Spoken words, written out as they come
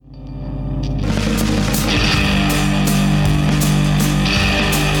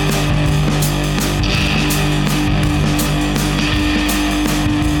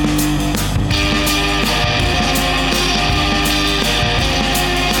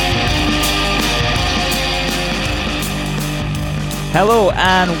Hello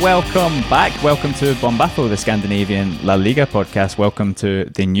and welcome back. Welcome to Bombazo, the Scandinavian La Liga podcast. Welcome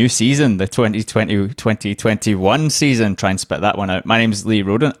to the new season, the 2020-2021 season. Try and spit that one out. My name is Lee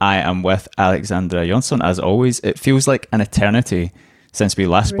Roden. I am with Alexandra Jonsson. As always, it feels like an eternity since we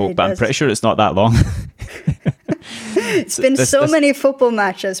last spoke, but I'm pretty sure it's not that long. It's been so many football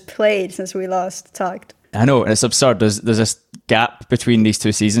matches played since we last talked. I know, it's absurd. There's this gap between these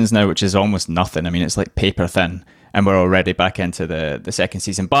two seasons now, which is almost nothing. I mean, it's like paper thin. And we're already back into the second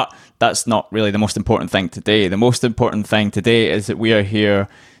season. But that's not really the most important thing today. The most important thing today is that we are here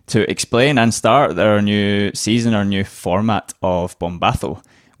to explain and start our new season, our new format of Bombazo,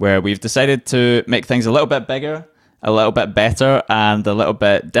 where we've decided to make things a little bit bigger, a little bit better, and a little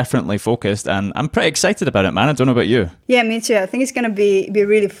bit differently focused. And I'm pretty excited about it, man. I don't know about you. Yeah, me too. I think it's going to be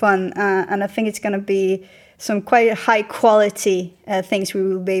really fun. And I think it's going to be some quite high quality things we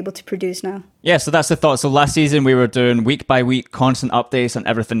will be able to produce now. Yeah, so that's the thought. So last season we were doing week by week constant updates on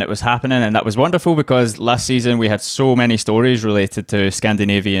everything that was happening, and that was wonderful because last season we had so many stories related to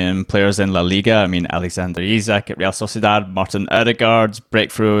Scandinavian players in La Liga. I mean, Alexander Isak at Real Sociedad, Martin Ødegaard's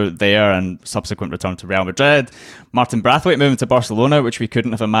breakthrough there and subsequent return to Real Madrid, Martin Braithwaite moving to Barcelona, which we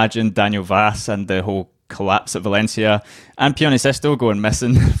couldn't have imagined, Daniel Vaz and the whole collapse at Valencia, and Pione Sisto going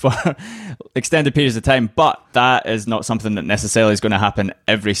missing for extended periods of time. But that is not something that necessarily is going to happen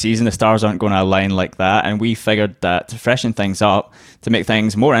every season. The stars aren't going to align like that, and we figured that to freshen things up, to make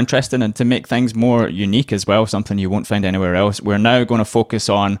things more interesting and to make things more unique as well, something you won't find anywhere else, we're now going to focus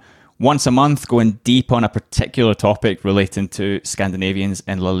on once a month going deep on a particular topic relating to Scandinavians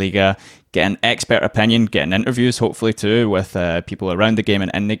in La Liga, getting expert opinion, getting interviews hopefully too with people around the game and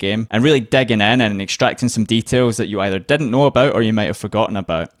in the game, and really digging in and extracting some details that you either didn't know about or you might have forgotten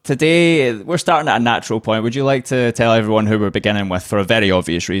about. Today, we're starting at a natural point. Would you like to tell everyone who we're beginning with for a very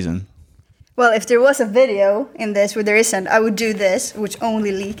obvious reason? Well, if there was a video in this, where there isn't, I would do this, which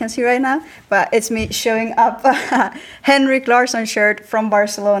only Lee can see right now. But it's me showing up a Henrik Larsson shirt from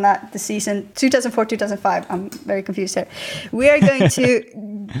Barcelona, the season 2004-2005. I'm very confused here. We are going to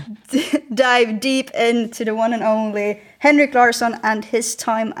dive deep into the one and only Henrik Larsson and his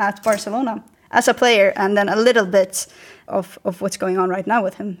time at Barcelona as a player, and then a little bit of what's going on right now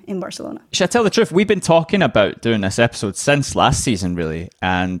with him in Barcelona. Should I tell the truth? We've been talking about doing this episode since last season, really,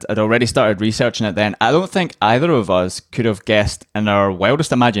 and I'd already started researching it then. I don't think either of us could have guessed in our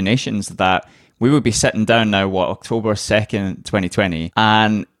wildest imaginations that we would be sitting down now, October 2nd, 2020,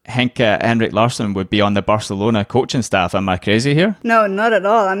 and Henrik Larsson would be on the Barcelona coaching staff. Am I crazy here? No, not at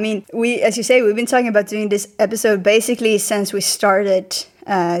all. I mean, as you say, we've been talking about doing this episode basically since we started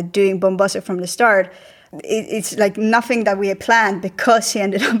doing Bombazo from the start. It's like nothing that we had planned because he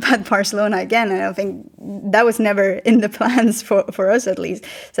ended up at Barcelona again. And I think that was never in the plans for us, at least.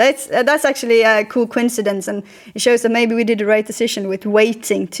 So that's actually a cool coincidence. And it shows that maybe we did the right decision with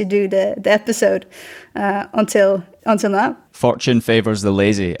waiting to do the episode until now. Fortune favours the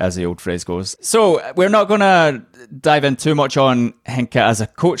lazy, as the old phrase goes. So we're not going to dive in too much on Henke as a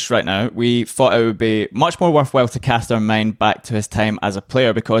coach right now. We thought it would be much more worthwhile to cast our mind back to his time as a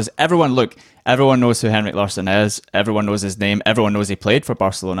player, because everyone knows who Henrik Larsson is. Everyone knows his name. Everyone knows he played for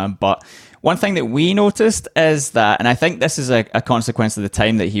Barcelona. But one thing that we noticed is that, and I think this is a consequence of the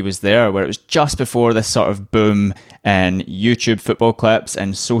time that he was there, where it was just before this sort of boom in YouTube football clips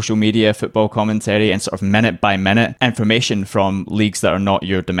and social media football commentary and sort of minute by minute information from leagues that are not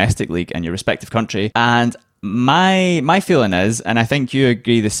your domestic league in your respective country. And my feeling is, and I think you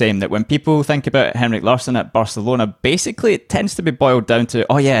agree the same, that when people think about Henrik Larsson at Barcelona, basically it tends to be boiled down to,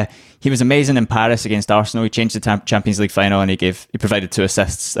 oh yeah, he was amazing in Paris against Arsenal. He changed the Champions League final and he provided 2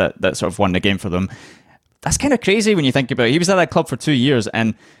 assists that sort of won the game for them. That's kind of crazy when you think about it. He was at that club for 2 years,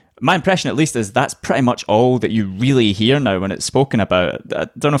 and my impression at least is that's pretty much all that you really hear now when it's spoken about. I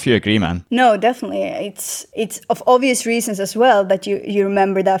don't know if you agree, man. No, definitely. It's of obvious reasons as well that you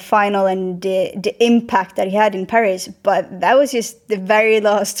remember that final and the impact that he had in Paris. But that was just the very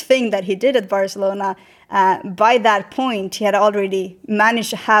last thing that he did at Barcelona. By that point, he had already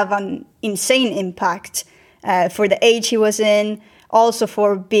managed to have an insane impact for the age he was in, also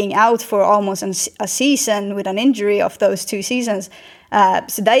for being out for almost a season with an injury of those 2 seasons.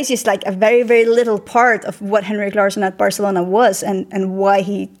 So that is just like a very, very little part of what Henrik Larsson at Barcelona was, and why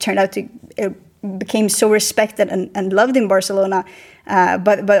he turned out to became so respected and loved in Barcelona.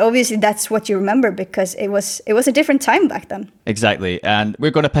 But obviously that's what you remember, because it was a different time back then. Exactly. And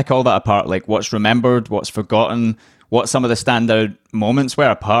we're going to pick all that apart, like what's remembered, what's forgotten, what some of the standout moments were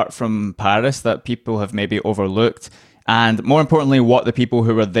apart from Paris that people have maybe overlooked. and more importantly, what the people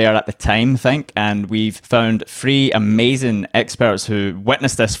who were there at the time think. And we've found 3 amazing experts who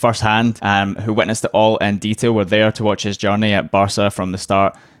witnessed this firsthand, who witnessed it all in detail, were there to watch his journey at Barca from the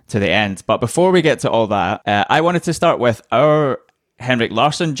start to the end. But before we get to all that, I wanted to start with our Henrik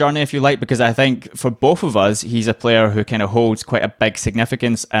Larsson journey, if you like, because I think for both of us, he's a player who kind of holds quite a big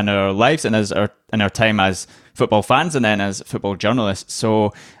significance in our lives and in our time as football fans and then as football journalists.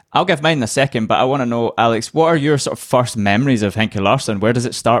 So I'll give mine in a second, but I want to know, Alex, what are your sort of first memories of Henke Larsson? Where does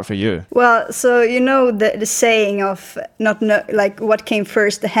it start for you? Well, so you know the saying of like what came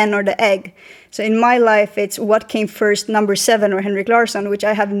first, the hen or the egg. So in my life, it's what came first, number 7 or Henrik Larsson, which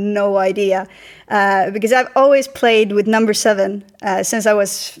I have no idea, because I've always played with number 7 since I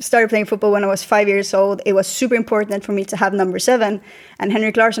started playing football when I was 5 years old. It was super important for me to have number 7, and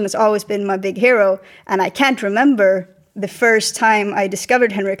Henrik Larsson has always been my big hero, and I can't remember the first time I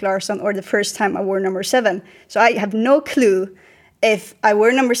discovered Henrik Larsson or the first time I wore number 7. So I have no clue if I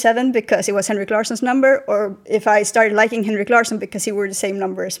wore number 7 because it was Henrik Larsson's number, or if I started liking Henrik Larsson because he wore the same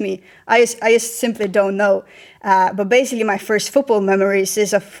number as me. I just simply don't know. But basically my first football memories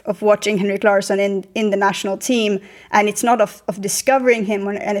is of watching Henrik Larsson in the national team. And it's not of discovering him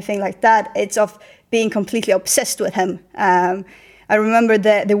or anything like that. It's of being completely obsessed with him. I remember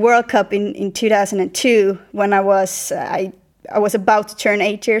the World Cup in 2002 when I was about to turn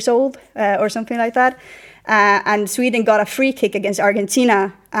 8 years old or something like that. And Sweden got a free kick against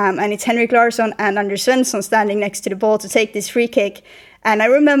Argentina. And it's Henrik Larsson and Anders Svensson standing next to the ball to take this free kick. And I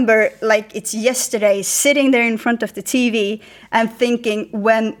remember, like it's yesterday, sitting there in front of the TV and thinking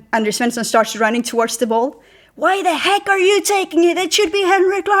when Anders Svensson starts running towards the ball, why the heck are you taking it? It should be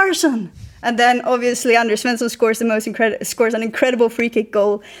Henrik Larsson. And then obviously Anders Svensson scores an incredible free kick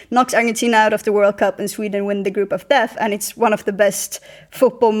goal, knocks Argentina out of the World Cup, and Sweden win the group of death. And it's one of the best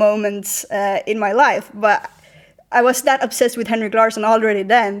football moments in my life. But I was that obsessed with Henrik Larsson already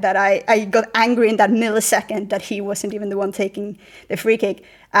then that I got angry in that millisecond that he wasn't even the one taking the free kick.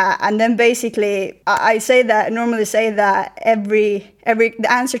 And then basically I normally say that the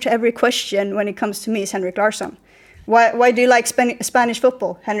answer to every question when it comes to me is Henrik Larsson. Why do you like Spanish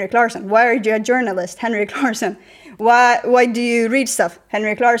football? Henrik Larsson. Why are you a journalist? Henrik Larsson. Why do you read stuff?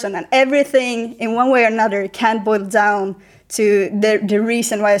 Henrik Larsson. And everything in one way or another can boil down to the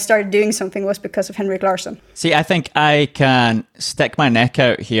reason why I started doing something was because of Henrik Larsson. See, I think I can stick my neck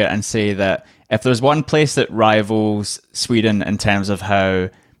out here and say that if there's one place that rivals Sweden in terms of how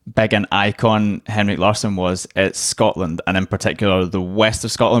big an icon Henrik Larsson was, it's Scotland, and in particular the west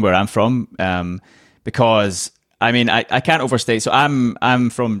of Scotland where I'm from, because I mean, I can't overstate. So I'm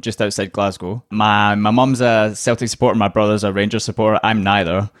from just outside Glasgow. My mum's a Celtic supporter. My brother's a Rangers supporter. I'm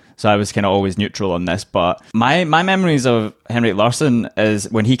neither. So I was kind of always neutral on this. But my memories of Henrik Larsson is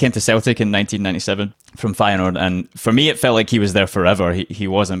when he came to Celtic in 1997 from Feyenoord. And for me, it felt like he was there forever. He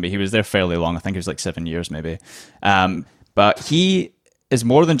wasn't, but he was there fairly long. I think it was like 7 years maybe. But he is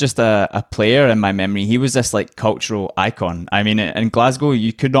more than just a player in my memory. He was this like cultural icon. I mean, in Glasgow,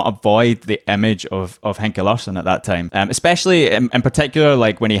 you could not avoid the image of Henke Larsson at that time, especially in particular,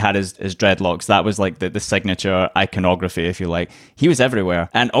 like when he had his dreadlocks. That was like the signature iconography, if you like. He was everywhere.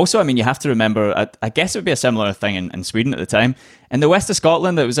 And also, I mean, you have to remember, I guess it would be a similar thing in Sweden at the time. In the west of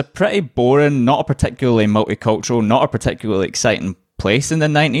Scotland, it was a pretty boring, not a particularly multicultural, not a particularly exciting place in the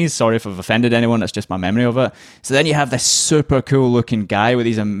 90s. Sorry if I've offended anyone, that's just my memory of it. So then you have this super cool looking guy with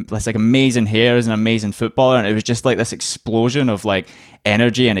these like amazing hair as an amazing footballer, and it was just like this explosion of like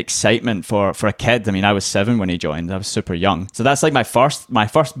energy and excitement for a kid. I mean, I was 7 when he joined. I was super young. So that's like my first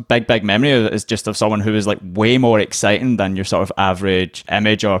big memory is just of someone who was like way more exciting than your sort of average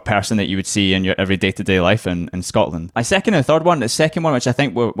image or person that you would see in your every day-to-day life in Scotland. My second and third one, the second one, which I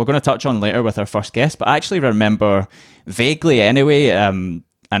think we're going to touch on later with our first guest, but I actually remember vaguely anyway, and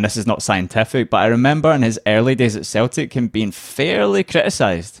this is not scientific, but I remember in his early days at Celtic him being fairly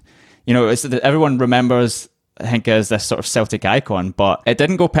criticised. You know, everyone remembers Henke as this sort of Celtic icon, but it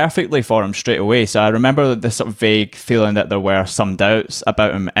didn't go perfectly for him straight away. So I remember this sort of vague feeling that there were some doubts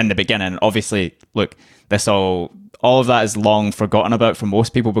about him in the beginning. Obviously, look, all of that is long forgotten about for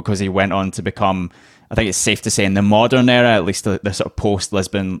most people because he went on to become, I think it's safe to say, in the modern era, at least the sort of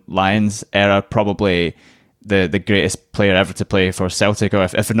post-Lisbon Lions era, probably the greatest player ever to play for Celtic, or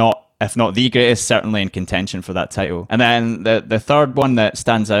if not the greatest, certainly in contention for that title. And then the third one that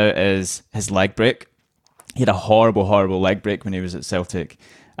stands out is his leg break. He had a horrible leg break when he was at Celtic.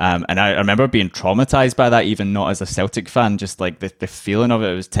 And I remember being traumatized by that, even not as a Celtic fan, just like the feeling of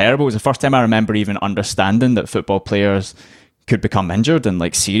it was terrible. It was the first time I remember even understanding that football players could become injured and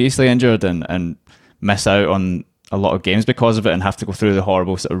like seriously injured and miss out on a lot of games because of it and have to go through the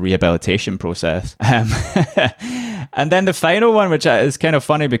horrible sort of rehabilitation process. And then the final one, which is kind of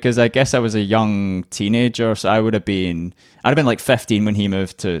funny because I guess I was a young teenager, so I'd have been like 15 when he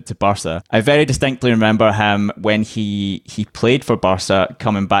moved to Barca. I very distinctly remember him when he played for Barca,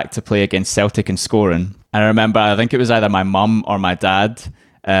 coming back to play against Celtic and scoring. And I remember, I think it was either my mum or my dad,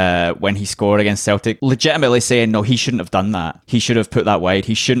 when he scored against Celtic, legitimately saying, no, he shouldn't have done that. He should have put that wide.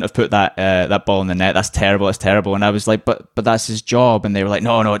 He shouldn't have put that ball in the net. That's terrible. It's terrible. And I was like, but that's his job. And they were like,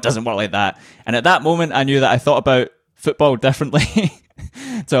 no, it doesn't work like that. And at that moment, I knew that I thought about football differently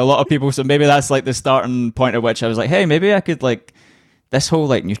to a lot of people. So maybe that's like the starting point at which I was like, hey, maybe I could like this whole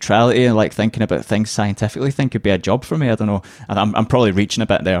like neutrality and like thinking about things scientifically thing could be a job for me. I don't know. And I'm probably reaching a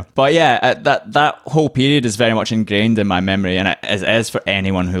bit there. But yeah, that whole period is very much ingrained in my memory, and it is for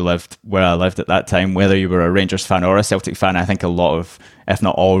anyone who lived where I lived at that time, whether you were a Rangers fan or a Celtic fan. I think a lot of, if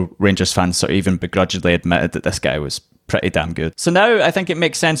not all, Rangers fans sort of even begrudgingly admitted that this guy was pretty damn good. So now I think it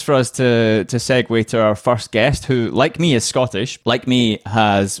makes sense for us to segue to our first guest, who, like me, is Scottish, like me,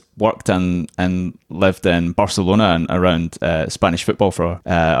 has worked and lived in Barcelona and around Spanish football for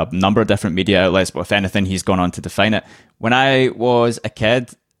a number of different media outlets, but if anything, he's gone on to define it. When I was a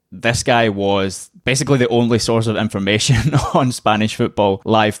kid, this guy was basically the only source of information on Spanish football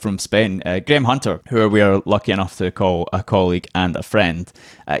live from Spain. Graham Hunter, who we are lucky enough to call a colleague and a friend.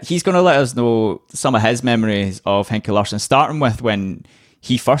 He's going to let us know some of his memories of Henke Larsson, starting with when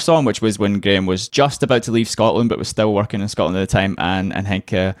he first saw him, which was when Graham was just about to leave Scotland, but was still working in Scotland at the time, and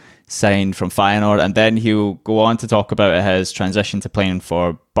Henke signed from Feyenoord. And then he'll go on to talk about his transition to playing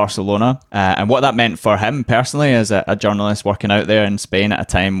for Barcelona and what that meant for him personally as a journalist working out there in Spain at a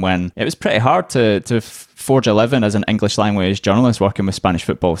time when it was pretty hard to forge a living as an English language journalist working with Spanish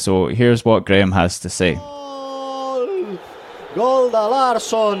football. So here's what Graham has to say. Gol de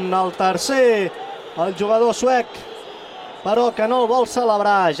Larsson, el tercer, el jugador suec, però que no el vol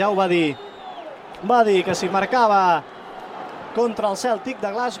celebrar, ja ho va dir. Va dir que si marcava contra el Celtic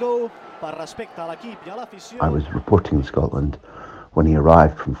de Glasgow, per respecte a l'equip i a l'afició. I was reporting in Scotland when he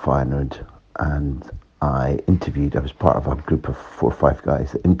arrived from Feyenoord, and I was part of a group of 4 or 5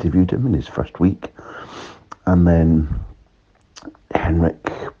 guys that interviewed him in his first week. And then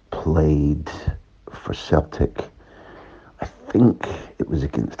Henrik played for Celtic. I think it was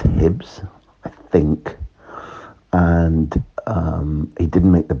against Hibs, and he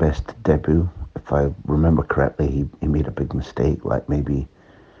didn't make the best debut. If I remember correctly, he made a big mistake, like maybe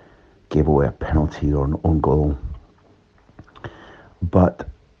gave away a penalty or an own goal. But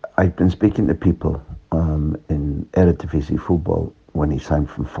I've been speaking to people in Eredivisie football when he signed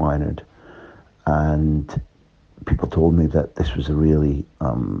from Feyenoord, and people told me that this was a really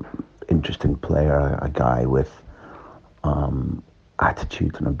interesting player, a guy with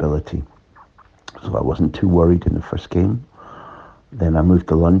attitude and ability. So I wasn't too worried in the first game. Then I moved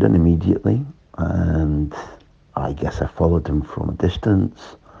to London immediately, and I guess I followed him from a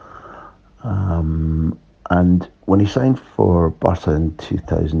distance. And when he signed for Barca in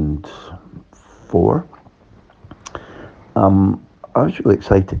 2004, I was really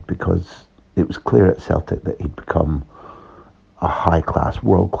excited because it was clear at Celtic that he'd become a high-class,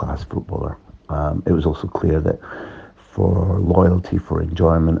 world-class footballer. It was also clear that for loyalty, for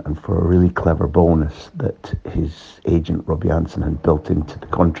enjoyment, and for a really clever bonus that his agent, Robbie Hansen, had built into the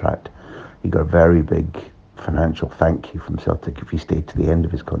contract. He got a very big financial thank you from Celtic if he stayed to the end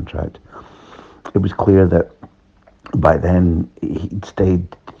of his contract. It was clear that by then he'd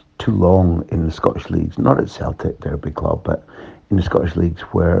stayed too long in the Scottish leagues, not at Celtic, they're a big club, but in the Scottish leagues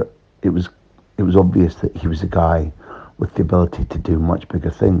where it was obvious that he was a guy with the ability to do much bigger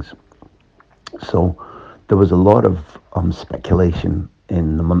things. So there was a lot of speculation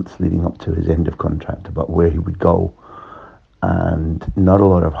in the months leading up to his end of contract about where he would go, and not a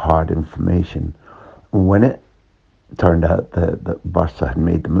lot of hard information. When it turned out that Barca had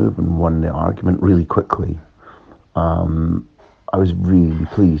made the move and won the argument really quickly, I was really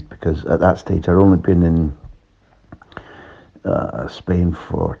pleased because at that stage I'd only been in Spain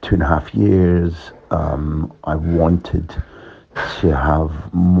for 2.5 years. I wanted to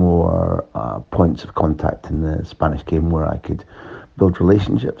have more points of contact in the Spanish game where I could build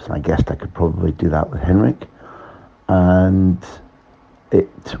relationships, and I guessed I could probably do that with Henrik. And it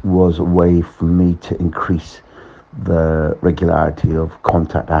was a way for me to increase the regularity of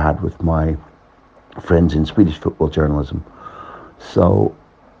contact I had with my friends in Swedish football journalism. So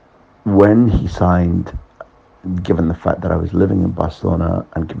when he signed, given the fact that I was living in Barcelona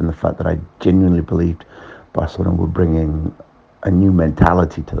and given the fact that I genuinely believed Barcelona were bringing a new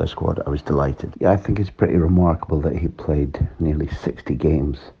mentality to their squad, I was delighted. Yeah, I think it's pretty remarkable that he played nearly 60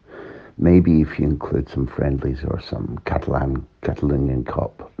 games. Maybe if you include some friendlies or some Catalonian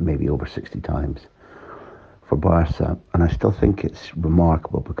Cup, maybe over 60 times for Barca, and I still think it's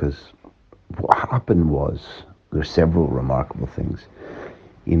remarkable because what happened was there's several remarkable things.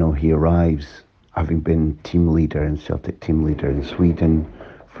 You know, he arrives having been team leader and Celtic team leader in Sweden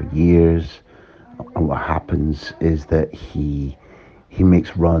for years, and what happens is that he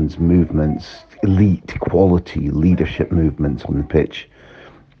makes runs, movements, elite quality leadership movements on the pitch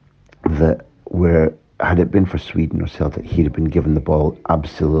that were, had it been for Sweden or Celtic, he'd have been given the ball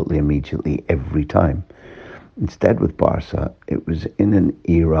absolutely immediately every time. Instead with Barca, it was in an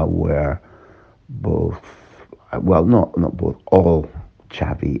era where both, well, not both, all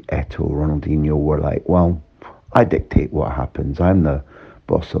Xavi, Eto'o, Ronaldinho were like, well, I dictate what happens. I'm the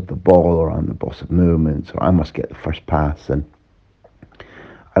boss of the ball, or I'm the boss of movements, or I must get the first pass. And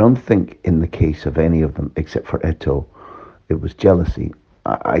I don't think in the case of any of them, except for Eto'o, it was jealousy.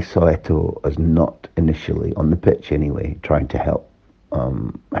 I saw Eto'o as not initially, on the pitch anyway, trying to help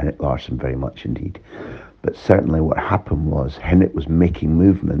Henrik Larsson very much indeed. But certainly what happened was Henrik was making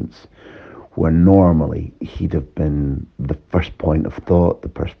movements where normally he'd have been the first point of thought,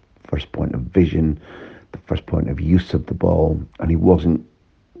 the first point of vision, the first point of use of the ball, and he wasn't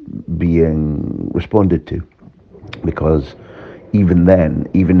being responded to. Because even then,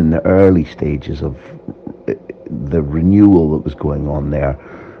 even in the early stages of the renewal that was going on there,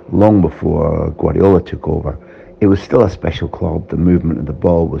 long before Guardiola took over, it was still a special club. The movement of the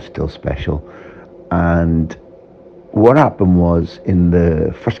ball was still special. And what happened was, in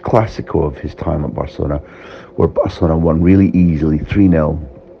the first Clásico of his time at Barcelona, where Barcelona won really easily 3-0,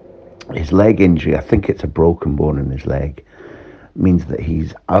 his leg injury, I think it's a broken bone in his leg, means that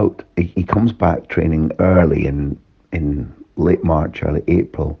he's out. He comes back training early in late March, early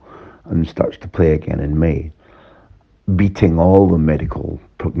April, and starts to play again in May, beating all the medical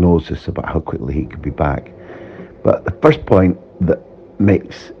prognosis about how quickly he could be back. But the first point that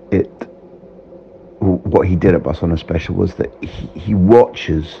makes it what he did at Barcelona special was that he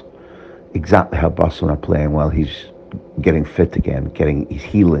watches exactly how Barcelona are playing while he's getting fit again, he's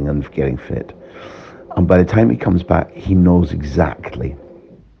healing and getting fit. And by the time he comes back, he knows exactly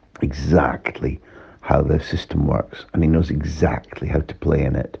how the system works, and he knows exactly how to play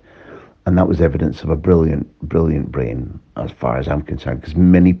in it. And that was evidence of a brilliant brain, as far as I'm concerned, because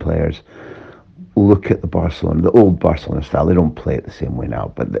many players look at the old Barcelona style. They don't play it the same way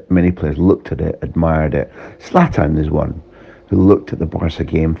now, but many players looked at it, admired it. Zlatan is one who looked at the Barca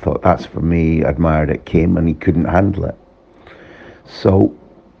game, thought, that's for me, admired it, came, and he couldn't handle it. So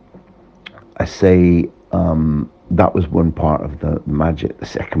I say that was one part of the magic. The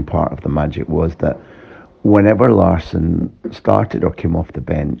second part of the magic was that whenever Larsson started or came off the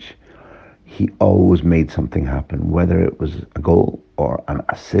bench, he always made something happen, whether it was a goal or an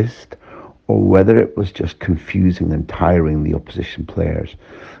assist, or whether it was just confusing and tiring the opposition players.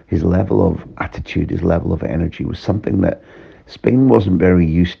 His level of attitude, his level of energy was something that Spain wasn't very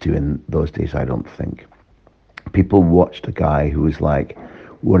used to in those days, I don't think. People watched a guy who was like,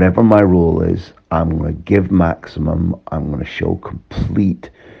 whatever my role is, I'm going to give maximum, I'm going to show complete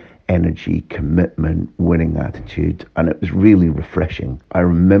energy, commitment, winning attitude, and it was really refreshing. I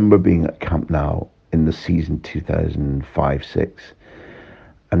remember being at Camp Nou in the season 2005-06,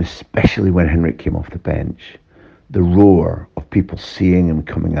 and especially when Henrik came off the bench, the roar of people seeing him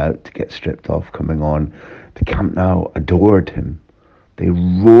coming out to get stripped off, coming on, the Camp Nou adored him. They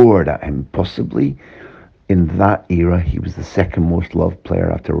roared at him. Possibly in that era, he was the second most loved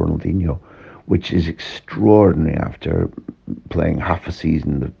player after Ronaldinho, which is extraordinary after playing half a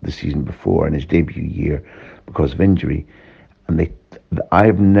season the season before in his debut year because of injury. And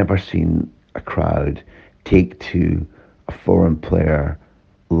I've never seen a crowd take to a foreign player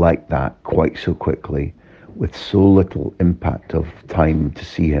like that quite so quickly, with so little impact of time to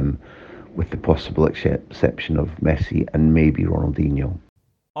see him, with the possible exception of Messi and maybe Ronaldinho.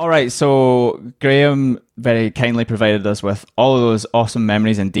 All right, so Graham very kindly provided us with all of those awesome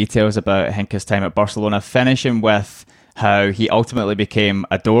memories and details about Henke's time at Barcelona, finishing with how he ultimately became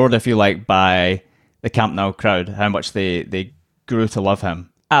adored, if you like, by the Camp Nou crowd, how much they grew to love him.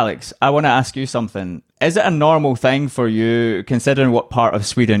 Alex, I want to ask you something. Is it a normal thing for you, considering what part of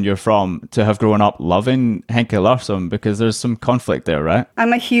Sweden you're from, to have grown up loving Henke Larsson? Because there's some conflict there, right?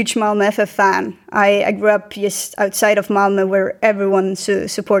 I'm a huge Malmö FF fan. I grew up just outside of Malmö, where everyone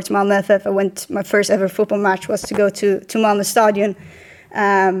supports Malmö FF. My first ever football match was to go to Malmö Stadion.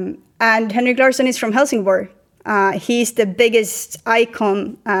 And Henrik Larsson is from Helsingborg. He's the biggest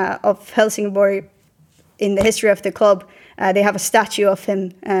icon of Helsingborg in the history of the club. They have a statue of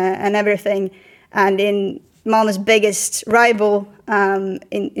him and everything. And in Malmö's biggest rival,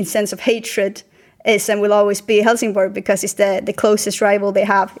 in sense of hatred, is and will always be Helsingborg, because it's the closest rival they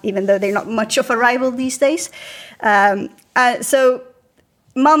have, even though they're not much of a rival these days. So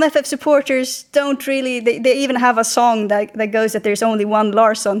Malmö FF supporters don't really, they even have a song that goes that there's only one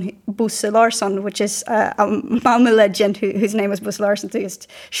Larsson, Bosse Larsson, which is a Malmö legend whose name was Bosse Larsson, to just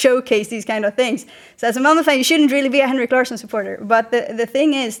showcase these kind of things. So as a Malmö fan, you shouldn't really be a Henrik Larsson supporter. But the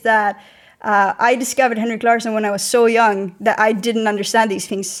thing is that I discovered Henrik Larsson when I was so young that I didn't understand these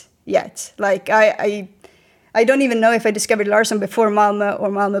things yet. Like I don't even know if I discovered Larsson before Malmö or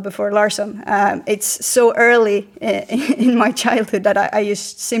Malmö before Larsson. It's so early in my childhood that I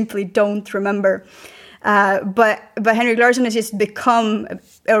just simply don't remember. But Henrik Larsson has just become,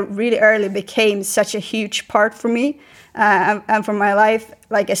 or really early became, such a huge part for me and for my life.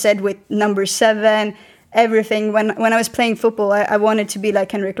 Like I said, with number 7, everything. When I was playing football, I wanted to be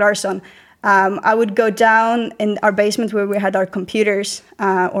like Henrik Larsson. I would go down in our basement where we had our computers,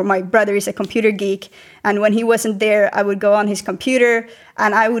 or my brother is a computer geek, and when he wasn't there, I would go on his computer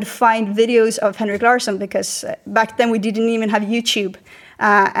and I would find videos of Henrik Larsson, because back then we didn't even have YouTube,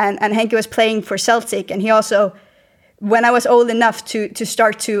 and Henke was playing for Celtic, and he also, when I was old enough to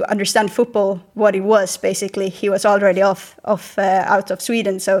start to understand football, what it was, basically, he was already out of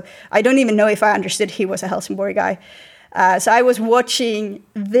Sweden, so I don't even know if I understood he was a Helsingborg guy. So I was watching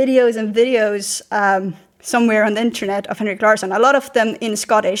videos and videos somewhere on the internet of Henrik Larsson, a lot of them in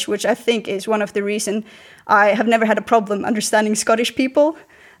Scottish, which I think is one of the reasons I have never had a problem understanding Scottish people.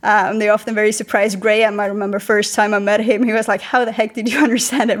 They're often very surprised. Graham, I remember first time I met him, he was like, how the heck did you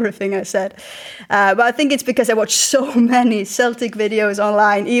understand everything I said? But I think it's because I watched so many Celtic videos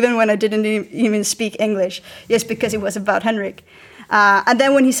online, even when I didn't even speak English, just because it was about Henrik. And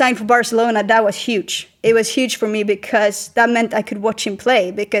then when he signed for Barcelona, that was huge. It was huge for me because that meant I could watch him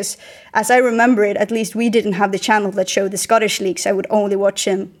play. Because as I remember it, at least we didn't have the channel that showed the Scottish leagues. I would only watch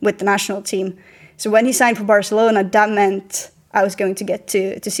him with the national team. So when he signed for Barcelona, that meant I was going to get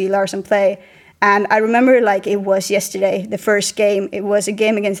to see Larsson play. And I remember like it was yesterday, the first game. It was a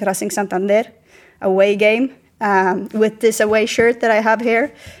game against Racing Santander, away game, with this away shirt that I have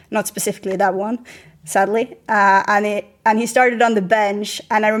here. Not specifically that one, sadly. And he started on the bench,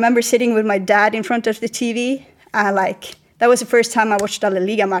 and I remember sitting with my dad in front of the TV, and that was the first time I watched a La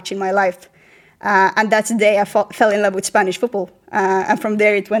Liga match in my life. And that's the day I fell in love with Spanish football. And from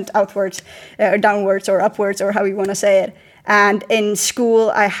there it went outwards, or downwards, or upwards, or how you want to say it. And in school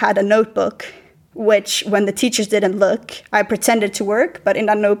I had a notebook, which when the teachers didn't look, I pretended to work. But in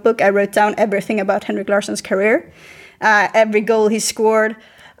that notebook I wrote down everything about Henrik Larsson's career, every goal he scored.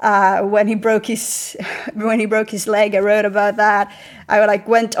 When he broke his leg, I wrote about that. I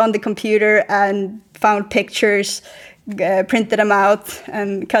went on the computer and found pictures, printed them out,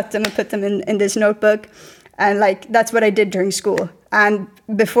 and cut them and put them in this notebook. And that's what I did during school. And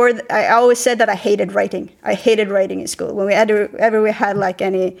before, I always said that I hated writing. I hated writing in school. When we ever had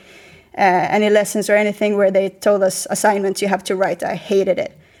any lessons or anything where they told us assignments you have to write, I hated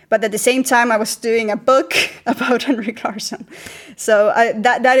it. But at the same time, I was doing a book about Henrik Larsson. So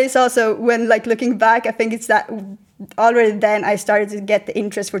that is also, when looking back, I think it's that already then I started to get the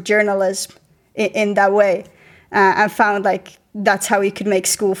interest for journalism in that way. And found that's how you could make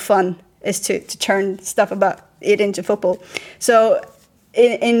school fun, is to turn stuff about it into football. So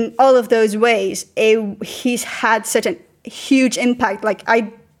in all of those ways, he's had such a huge impact.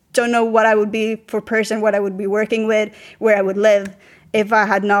 I don't know what I would be for person, what I would be working with, where I would live, if I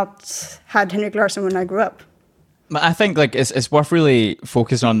had not had Henrik Larsson when I grew up. I think it's worth really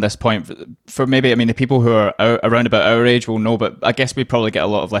focusing on this point for maybe, the people who are around about our age will know, but I guess we probably get a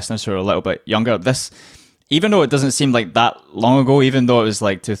lot of listeners who are a little bit younger. This, even though it doesn't seem like that long ago, even though it was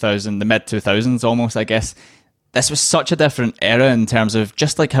 2000, the mid 2000s almost, I guess, this was such a different era in terms of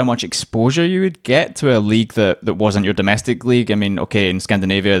just how much exposure you would get to a league that wasn't your domestic league. Okay, in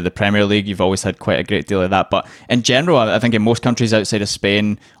Scandinavia, the Premier League, you've always had quite a great deal of that. But in general, I think in most countries outside of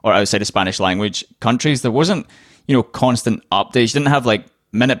Spain or outside of Spanish language countries, there wasn't, constant updates. You didn't have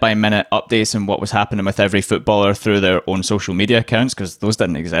minute by minute updates on what was happening with every footballer through their own social media accounts, because those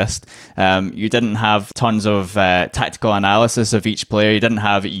didn't exist. You didn't have tons of tactical analysis of each player. You didn't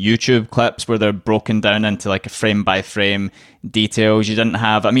have YouTube clips where they're broken down into a frame by frame details. You didn't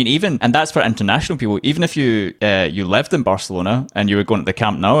have, even, and that's for international people, even if you lived in Barcelona and you were going to the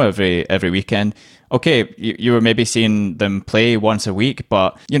Camp Nou every weekend, okay, you were maybe seeing them play once a week,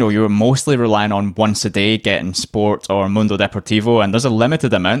 but you were mostly relying on once a day getting Sport or Mundo Deportivo, and there's a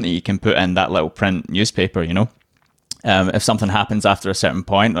limited amount that you can put in that little print newspaper. If something happens after a certain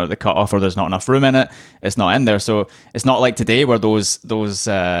point, or the cut off, or there's not enough room in it, it's not in there. So it's not like today where those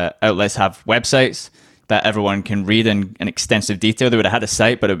outlets have websites that everyone can read in extensive detail. They would have had a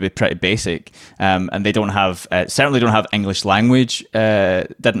site, but it would be pretty basic. And they don't have, certainly don't have English language,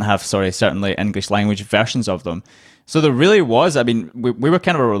 certainly English language versions of them. So there really was, I mean, we were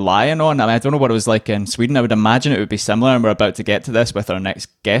kind of relying on, I don't know what it was like in Sweden. I would imagine it would be similar, and we're about to get to this with our next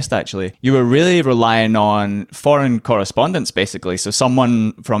guest, actually. You were really relying on foreign correspondence, basically. So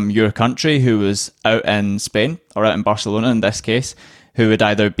someone from your country who was out in Spain, or out in Barcelona in this case, who would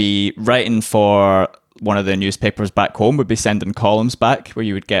either be writing for one of the newspapers back home, would be sending columns back where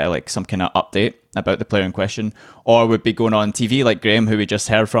you would get like some kind of update about the player in question, or would be going on TV like Graham, who we just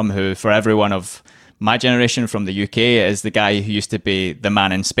heard from, who for everyone of my generation from the UK is the guy who used to be the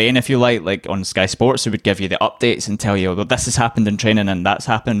man in Spain, if you like on Sky Sports, who would give you the updates and tell you, well, this has happened in training and that's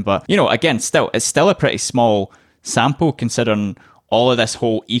happened. But, you know, again, it's still a pretty small sample considering all of this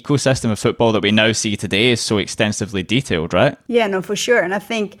whole ecosystem of football that we now see today is so extensively detailed, right? Yeah, no, for sure. And I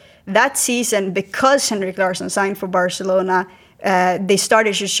think that season, because Henrik Larsson signed for Barcelona, they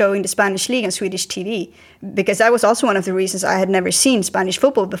started just showing the Spanish league on Swedish TV, because that was also one of the reasons I had never seen Spanish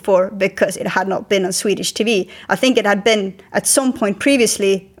football before, because it had not been on Swedish TV. I think it had been at some point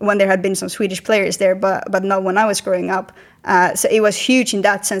previously when there had been some Swedish players there, but not when I was growing up. So it was huge in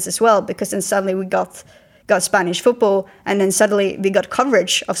that sense as well, because then suddenly we got Spanish football, and then suddenly we got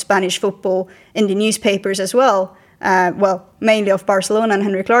coverage of Spanish football in the newspapers as well. Mainly of Barcelona and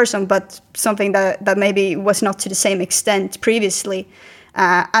Henrik Larsson, but something that maybe was not to the same extent previously.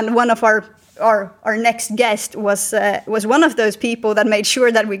 And one of our next guest was one of those people that made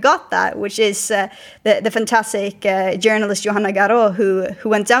sure that we got that, which is the fantastic journalist Johanna Garó, who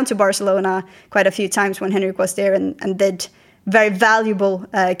went down to Barcelona quite a few times when Henrik was there and did very valuable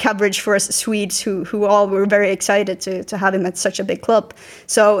coverage for us Swedes who all were very excited to have him at such a big club.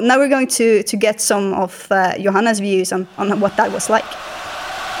 So now we're going to get some of Johanna's views on what that was like.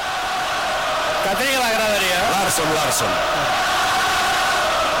 Larsson.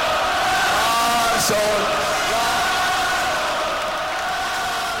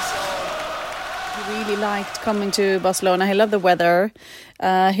 He really liked coming to Barcelona. He loved the weather.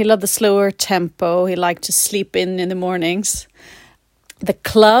 He loved the slower tempo. He liked to sleep in the mornings. The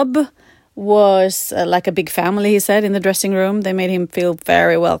club was like a big family, he said, in the dressing room. They made him feel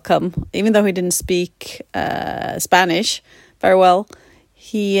very welcome. Even though he didn't speak Spanish very well,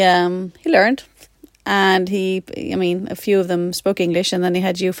 he learned. And a few of them spoke English, and then he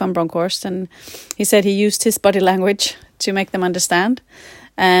had Hugh van Bronckhorst, and he said he used his body language to make them understand.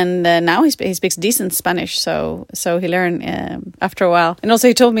 And now he speaks decent Spanish, so he learned after a while. And also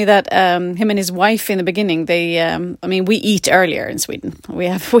he told me that him and his wife in the beginning, we eat earlier in Sweden. We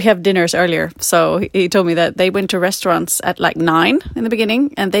have dinners earlier. So he told me that they went to restaurants at like 9 in the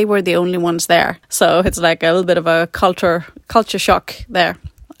beginning, and they were the only ones there. So it's like a little bit of a culture shock there.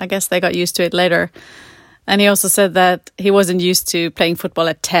 I guess they got used to it later. And he also said that he wasn't used to playing football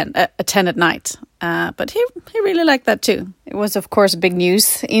at 10 at night. But he really liked that too. It was, of course, big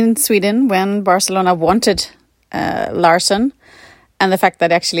news in Sweden when Barcelona wanted Larsson, and the fact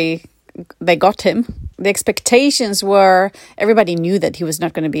that actually they got him. The expectations were, everybody knew that he was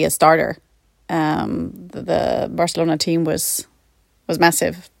not going to be a starter. The Barcelona team was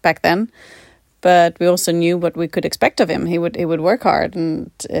massive back then. But we also knew what we could expect of him. He would work hard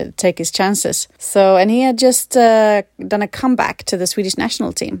and take his chances. So, and he had just done a comeback to the Swedish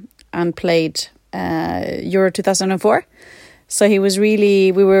national team and played Euro 2004. So we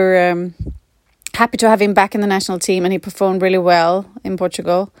were happy to have him back in the national team, and he performed really well in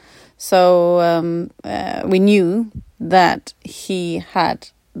Portugal. So we knew that he had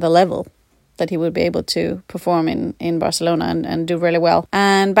the level that he would be able to perform in Barcelona and do really well.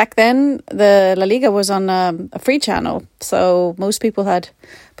 And back then, the La Liga was on a free channel, so most people had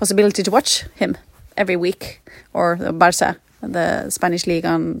possibility to watch him every week, or Barça, the Spanish league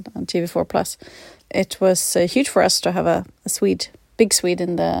on TV4+. It was huge for us to have a big Swede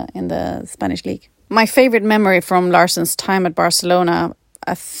in the Spanish league. My favorite memory from Larsson's time at Barcelona,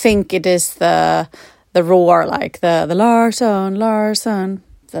 I think it is the roar, like the Larsson,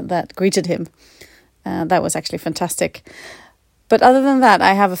 that greeted him. That was actually fantastic. But other than that,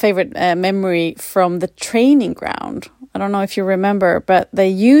 I have a favorite memory from the training ground. I don't know if you remember, but they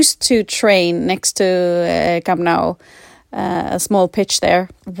used to train next to Camp Nou, a small pitch there,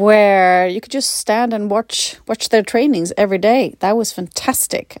 where you could just stand and watch their trainings every day. That was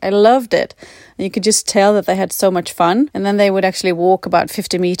fantastic. I loved it. And you could just tell that they had so much fun. And then they would actually walk about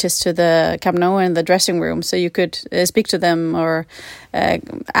 50 meters to the Camp Nou and the dressing room, so you could speak to them or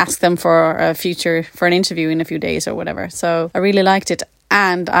ask them for an interview in a few days or whatever. So I really liked it.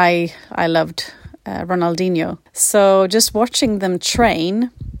 And I loved Ronaldinho. So just watching them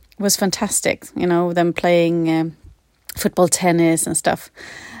train was fantastic, you know, them playing football, tennis and stuff.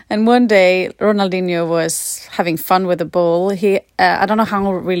 And one day, Ronaldinho was having fun with the ball. He, I don't know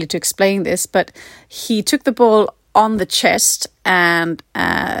how really to explain this, but he took the ball on the chest and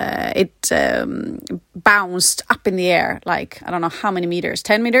it bounced up in the air, like, I don't know how many meters,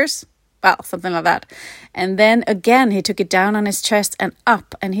 10 meters? Well, something like that. And then again, he took it down on his chest and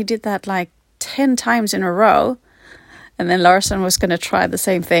up, and he did that like 10 times in a row. And then Larsson was going to try the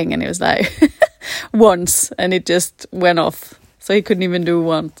same thing, and it was like once, and it just went off. So he couldn't even do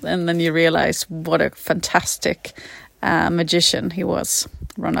one. And then you realize what a fantastic magician he was,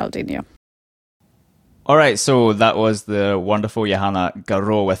 Ronaldinho. All right, so that was the wonderful Johanna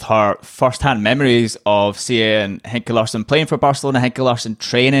Garreau with her first-hand memories of seeing Henke Larsson playing for Barcelona, Henke Larsson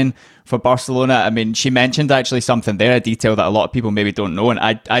training for Barcelona. I mean, she mentioned actually something there, a detail that a lot of people maybe don't know, and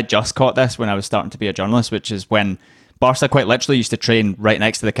I just caught this when I was starting to be a journalist, which is when Barca quite literally used to train right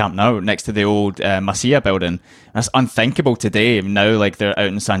next to the Camp Nou, next to the old Masia building. And that's unthinkable today. Now, like, they're out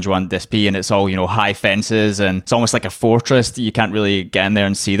in San Juan d'Espí and it's all, you know, high fences and it's almost like a fortress. You can't really get in there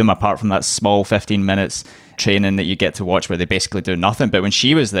and see them apart from that small 15 minutes training that you get to watch where they basically do nothing. But when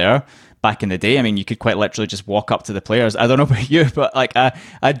she was there back in the day, I mean, you could quite literally just walk up to the players. I don't know about you, but like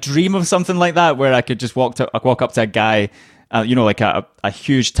I dream of something like that where I could just walk up to a guy, you know, like a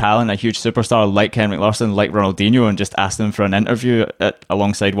huge talent, a huge superstar like Henrik Larsson, like Ronaldinho, and just ask them for an interview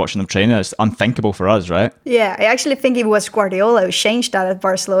alongside watching them train. It's unthinkable for us, right? Yeah, I actually think it was Guardiola who changed that at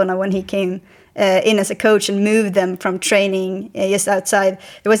Barcelona when he came in as a coach and moved them from training just outside.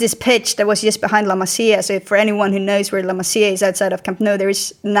 There was this pitch that was just behind La Masia. So for anyone who knows where La Masia is outside of Camp Nou, there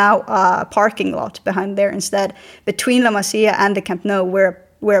is now a parking lot behind there instead. Between La Masia and the Camp Nou,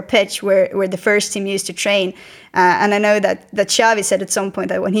 where a pitch where the first team used to train. And I know that Xavi said at some point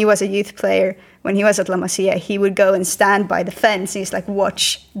that when he was a youth player, when he was at La Masia, he would go and stand by the fence. He's like,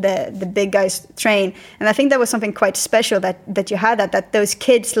 watch the big guys train. And I think that was something quite special that you had that those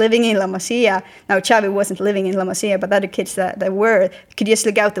kids living in La Masia, now Xavi wasn't living in La Masia, but other kids that were, could just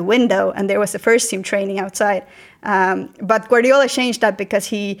look out the window and there was the first team training outside. But Guardiola changed that because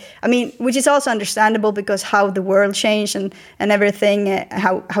which is also understandable because how the world changed and everything,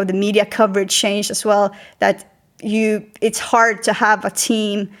 how the media coverage changed as well, that it's hard to have a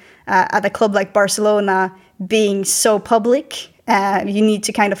team at a club like Barcelona being so public. You need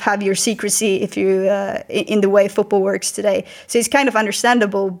to kind of have your secrecy if you in the way football works today. So it's kind of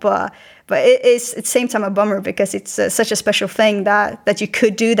understandable, but it is at the same time a bummer because it's such a special thing that you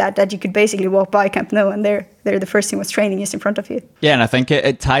could do that you could basically walk by Camp Nou and they're the first team was training just in front of you. Yeah, and I think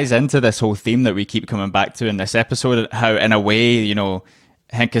it ties into this whole theme that we keep coming back to in this episode, how in a way, you know,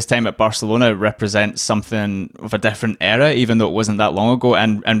 Henke's time at Barcelona represents something of a different era, even though it wasn't that long ago.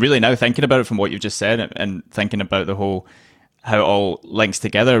 And really now thinking about it from what you've just said and thinking about the whole how it all links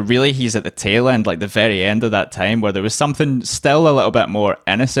together, really he's at the tail end, like the very end of that time where there was something still a little bit more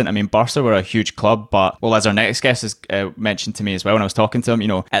innocent. I mean, Barca were a huge club, but well, as our next guest has mentioned to me as well when I was talking to him, you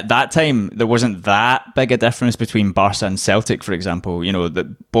know, at that time there wasn't that big a difference between Barca and Celtic, for example. You know,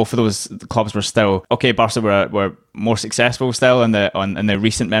 that both of those clubs were still okay. Barca were more successful still in the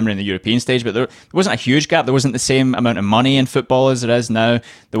recent memory in the European stage, but there wasn't a huge gap. There wasn't the same amount of money in football as there is now.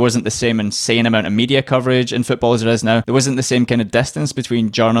 There wasn't the same insane amount of media coverage in football as there is now. There wasn't the same kind of distance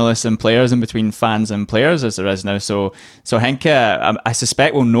between journalists and players and between fans and players as there is now. So Henke, I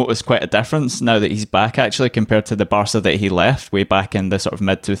suspect will notice quite a difference now that he's back actually compared to the Barca that he left way back in the sort of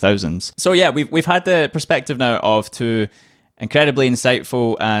mid 2000s. So yeah, we've had the perspective now of two incredibly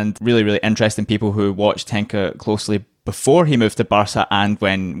insightful and really, really interesting people who watched Henke closely before he moved to Barca and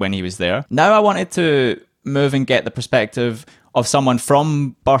when he was there. Now I wanted to move and get the perspective of someone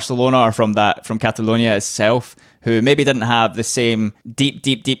from Barcelona or from Catalonia itself who maybe didn't have the same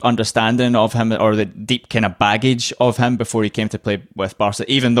deep understanding of him or the deep kind of baggage of him before he came to play with Barca,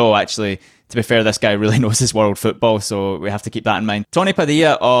 even though actually, to be fair, this guy really knows his world football, so we have to keep that in mind. Tony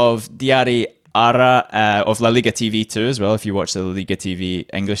Padilla of Diari Ara of La Liga TV too as well, if you watch the La Liga TV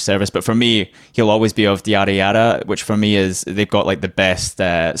English service. But for me, he'll always be of Diari Ara, which for me is they've got like the best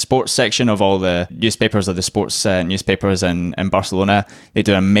sports section of all the newspapers or the sports newspapers in Barcelona. They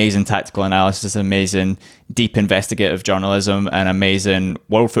do amazing tactical analysis, amazing deep investigative journalism, and amazing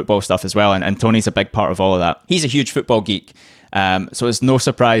world football stuff as well. And Tony's a big part of all of that. He's a huge football geek. So it's no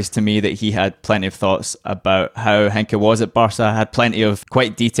surprise to me that he had plenty of thoughts about how Henke was at Barca, had plenty of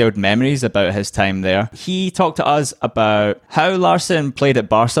quite detailed memories about his time there. He talked to us about how Larsson played at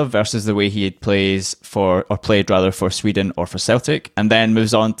Barca versus the way he played for Sweden or for Celtic, and then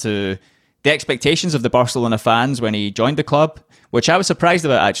moves on to the expectations of the Barcelona fans when he joined the club, which I was surprised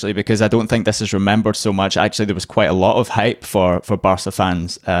about actually, because I don't think this is remembered so much. Actually, there was quite a lot of hype for Barca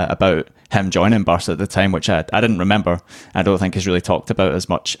fans about him joining Barca at the time, which I didn't remember. I don't think is really talked about as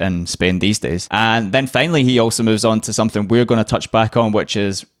much in Spain these days. And then finally, he also moves on to something we're going to touch back on, which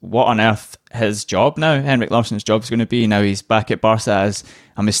is what on earth his job now, Henrik Larsson's job, is going to be. Now he's back at Barca as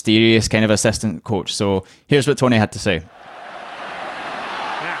a mysterious kind of assistant coach. So here's what Tony had to say.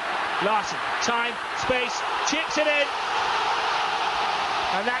 Now, Larsson, time, space, chips it in.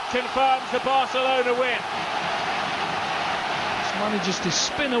 And that confirms the Barcelona win. Manages to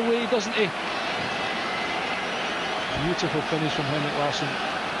spin away, doesn't he? Beautiful finish from Henrik Larsson.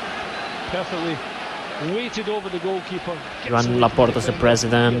 Perfectly weighted over the goalkeeper. Joan Laporta as the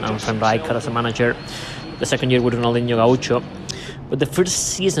president and Frank Rijkaard as a manager. The second year with Ronaldinho Gaucho. But the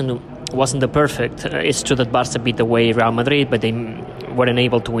first season wasn't the perfect. It's true that Barca beat away Real Madrid, but they weren't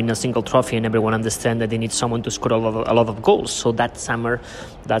able to win a single trophy, and everyone understands that they need someone to score a lot of goals. So that summer,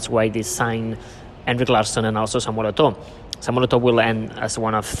 that's why they signed Henrik Larsson and also Samuel Eto'o. Samuel Eto'o will end as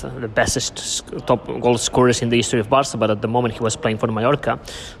one of the best top goal scorers in the history of Barca, but at the moment he was playing for Mallorca.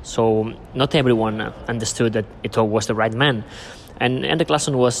 So not everyone understood that Eto'o was the right man. And Henrik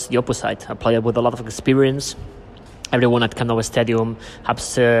Larsson was the opposite, a player with a lot of experience. Everyone at Camp Nou Stadium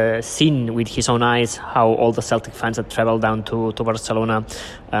has seen with his own eyes how all the Celtic fans that travelled down to Barcelona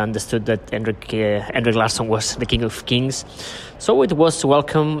understood that Henrik Larsson was the king of kings. So it was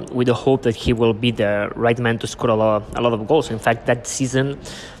welcome with the hope that he will be the right man to score a lot of goals. In fact, that season,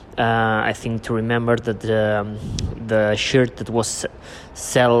 I think to remember that the shirt that was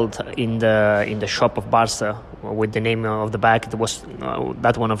sold in the shop of Barca with the name of the back, it was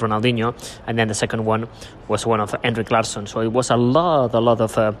that one of Ronaldinho, and then the second one was one of Henrik Larsson. So it was a lot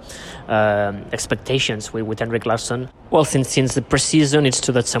of expectations with Henrik Larsson. Well, since the pre-season, it's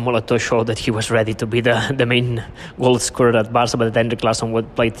true that Samuel Eto'o showed that he was ready to be the main goal scorer at Barca, but Henrik Larsson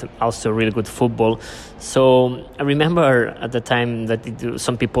played also really good football. So I remember at the time that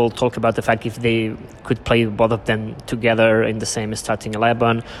some people talk about the fact if they could play both of them together in the same starting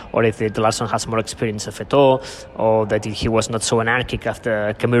 11, or if Larsson has more experience of Eto'o, or that he was not so anarchic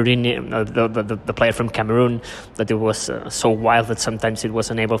after Cameroon, the player from Cameroon, that it was so wild that sometimes it was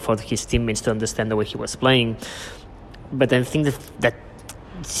unable for his teammates to understand the way he was playing. But I think that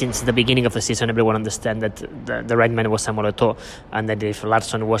since the beginning of the season, everyone understand that the right man was Samuel Eto'o, and that if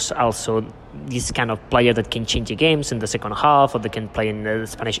Larsson was also this kind of player that can change the games in the second half, or that can play in the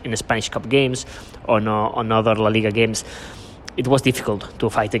Spanish Cup games, or on other La Liga games. It was difficult to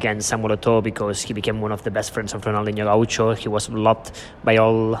fight against Samuel Eto'o because he became one of the best friends of Ronaldinho Gaucho. He was loved by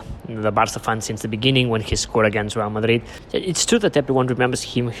all the Barca fans since the beginning when he scored against Real Madrid. It's true that everyone remembers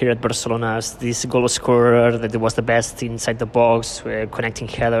him here at Barcelona as this goal scorer, that he was the best inside the box, connecting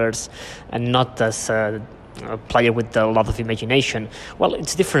headers, and not as a player with a lot of imagination. Well,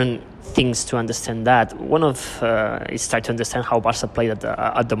 it's different things to understand that. One of is try to understand how Barca played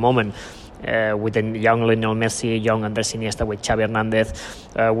at the moment. With the young Lionel Messi, young Andres Iniesta, with Xavi Hernandez,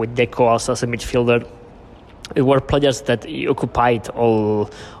 with Deco also as a midfielder. It were players that occupied all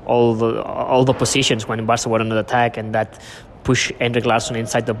the positions when Barca were under attack, and that pushed Henrik Larsson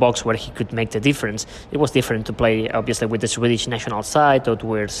inside the box where he could make the difference. It was different to play, obviously, with the Swedish national side or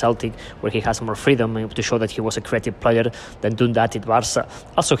with Celtic, where he has more freedom to show that he was a creative player, than doing that at Barca.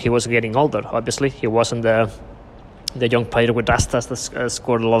 Also, he was getting older, obviously. He wasn't the young player with Rastas that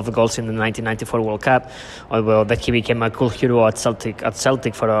scored a lot of goals in the 1994 World Cup, although that he became a cool hero at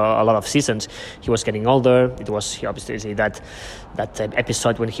Celtic for a lot of seasons. He was getting older. It was obviously that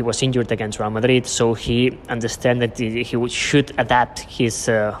episode when he was injured against Real Madrid, so he understand that he should adapt his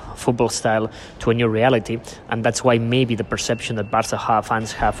football style to a new reality, and that's why maybe the perception that Barca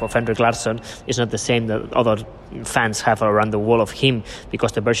fans have of Henrik Larsson is not the same that other fans have around the world of him,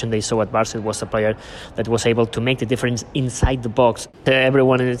 because the version they saw at Barca was a player that was able to make the difference inside the box.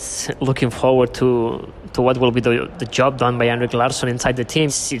 Everyone is looking forward to what will be the job done by Henrik Larsson inside the team.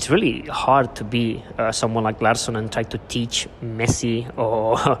 It's really hard to be someone like Larsson and try to teach Messi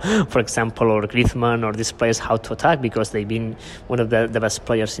or, for example, or Griezmann or these players how to attack, because they've been one of the best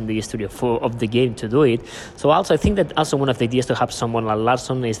players in the history of the game to do it. So also I think that also one of the ideas to have someone like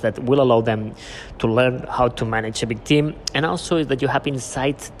Larsson is that will allow them to learn how to manage a big team, and also that you have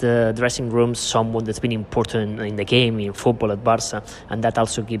inside the dressing room someone that's been important in the game, in football at Barca, and that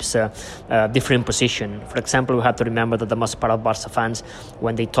also gives a different position. For example, we have to remember that the most part of Barca fans,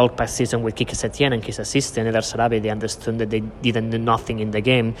 when they talked past season with Quique Setién and his assistant Eder Sarabia, they understood that they didn't do nothing in the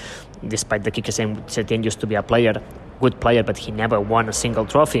game, despite that Quique Setién used to be a player good player, but he never won a single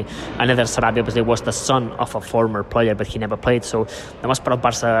trophy. And Eder Sarabia obviously was the son of a former player, but he never played. So the most part of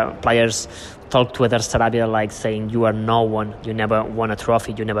Barca players talk to Eder Sarabia like saying, you are no one, you never won a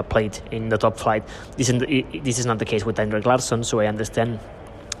trophy, you never played in the top flight. This is not the case with Henrik Larsson, so I understand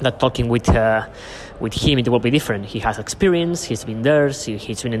that talking with him, it will be different. He has experience, he's been there,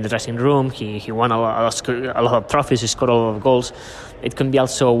 he's been in the dressing room, he won a lot of trophies, he scored a lot of goals. It can be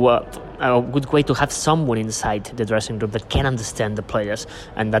also a good way to have someone inside the dressing room that can understand the players,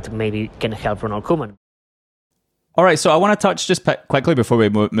 and that maybe can help Ronald Koeman. All right, so I want to touch just quickly before we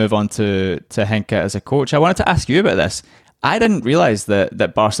move on to Henke as a coach. I wanted to ask you about this. I didn't realise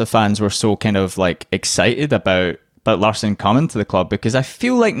that Barca fans were so kind of like excited about Larsson coming to the club, because I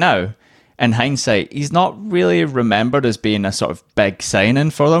feel like now, in hindsight, he's not really remembered as being a sort of big signing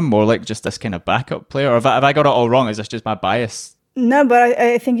for them, more like just this kind of backup player. Or have I got it all wrong? Is this just my bias? No, but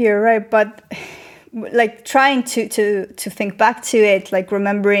I think you're right. But like trying to think back to it, like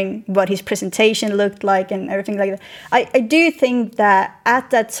remembering what his presentation looked like and everything like that, I do think that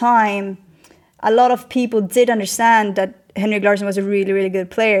at that time, a lot of people did understand that Henrik Larsson was a really, really good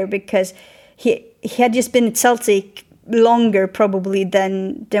player, because he had just been at Celtic longer probably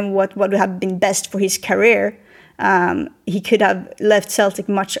than what would have been best for his career. He could have left Celtic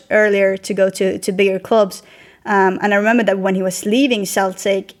much earlier to go to bigger clubs. And I remember that when he was leaving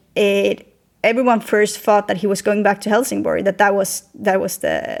Celtic, everyone first thought that he was going back to Helsingborg, that was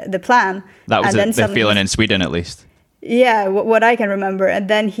the plan. That was the feeling in Sweden, at least. Yeah, what I can remember. And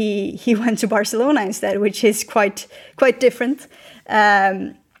then he went to Barcelona instead, which is quite different.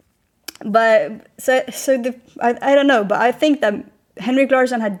 But I don't know, but I think that Henrik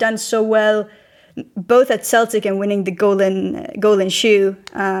Larsson had done so well both at Celtic and winning the golden shoe,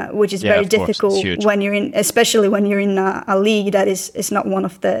 which is very difficult when you're in, especially when you're in a league that is not one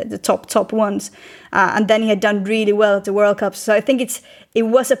of the top ones. And then he had done really well at the World Cup. So I think it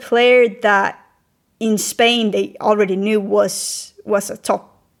was a player that in Spain they already knew was a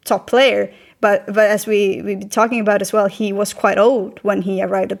top player. But as we've been talking about as well, he was quite old when he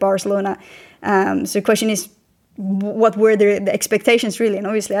arrived at Barcelona. So the question is, what were the expectations really? And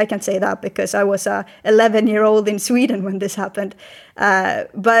obviously I can't say that because I was a 11-year-old in Sweden when this happened.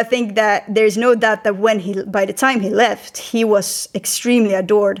 But I think that there's no doubt that by the time he left, he was extremely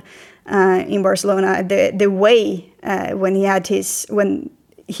adored in Barcelona. The way when he had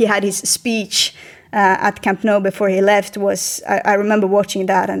his speech at Camp Nou before he left was, I remember watching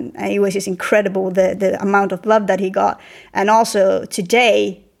that, and it was just incredible, the amount of love that he got. And also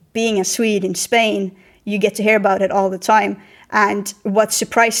today, being a Swede in Spain, you get to hear about it all the time. And what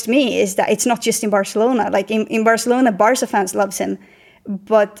surprised me is that it's not just in Barcelona. Like in Barcelona, Barca fans loves him,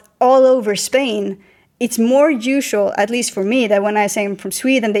 but all over Spain, it's more usual, at least for me, that when I say I'm from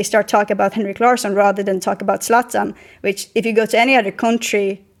Sweden, they start talking about Henrik Larsson rather than talk about Zlatan, which if you go to any other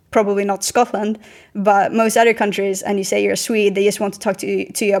country, probably not Scotland, but most other countries, and you say you're a Swede, they just want to talk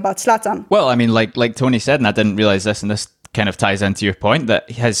to you about Zlatan. Well, I mean, like Tony said, and I didn't realise this, and this kind of ties into your point, that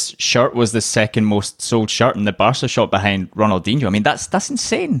his shirt was the second most sold shirt in the Barca shop behind Ronaldinho. I mean, that's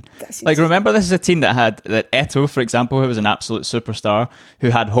insane. Like, remember, this is a team that had Eto'o, for example, who was an absolute superstar, who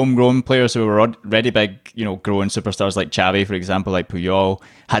had homegrown players who were already big, growing superstars like Xavi, for example, like Puyol,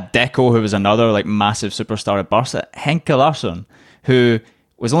 had Deco, who was another like massive superstar at Barca. Henke Larsson, who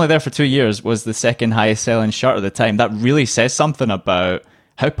was only there for 2 years, was the second highest selling shirt at the time. That really says something about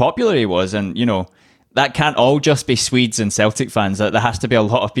how popular he was. And, that can't all just be Swedes and Celtic fans. There has to be a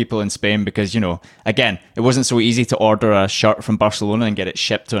lot of people in Spain because, again, it wasn't so easy to order a shirt from Barcelona and get it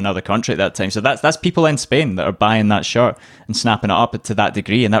shipped to another country at that time. So that's people in Spain that are buying that shirt and snapping it up to that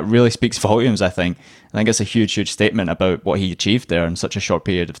degree. And that really speaks volumes, I think. I think it's a huge, huge statement about what he achieved there in such a short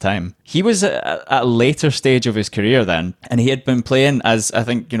period of time. He was at a later stage of his career then, and he had been playing, as I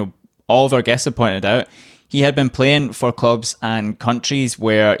think, all of our guests have pointed out, he had been playing for clubs and countries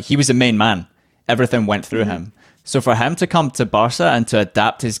where he was the main man. Everything went through him. So for him to come to Barca and to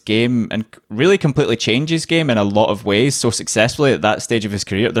adapt his game and really completely change his game in a lot of ways so successfully at that stage of his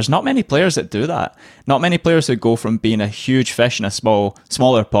career, there's not many players that do that. Not many players who go from being a huge fish in a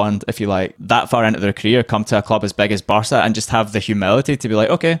smaller pond, if you like, that far into their career, come to a club as big as Barca and just have the humility to be like,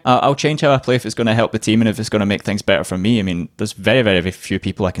 okay, I'll change how I play if it's going to help the team and if it's going to make things better for me. I mean, there's very, very, very few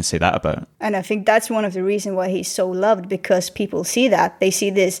people I can say that about. And I think that's one of the reasons why he's so loved, because people see that. They see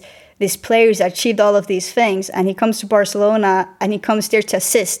these players that achieved all of these things, and he comes to Barcelona and he comes there to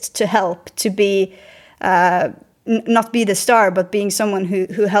assist, to help, to be not be the star, but being someone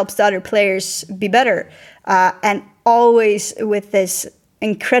who helps the other players be better, and always with this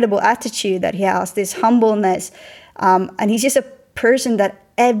incredible attitude that he has, this humbleness, and he's just a person that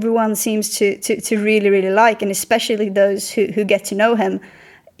everyone seems to really, really like, and especially those who get to know him.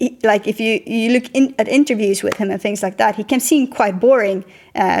 Like if you look at interviews with him and things like that, he can seem quite boring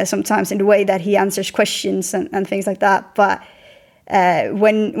sometimes in the way that he answers questions and things like that. But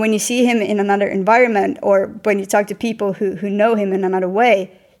when you see him in another environment, or when you talk to people who know him in another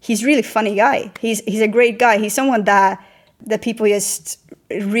way, he's a really funny guy. He's a great guy. He's someone that people just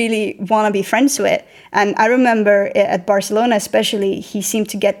really want to be friends with. And I remember at Barcelona especially, he seemed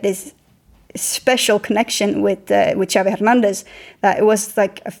to get this special connection with Xavi Hernandez. It was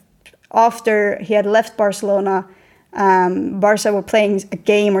like after he had left Barcelona, Barca were playing a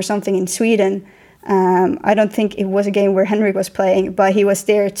game or something in Sweden. I don't think it was a game where Henrik was playing, but he was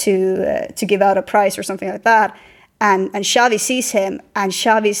there to give out a prize or something like that. And Xavi sees him, and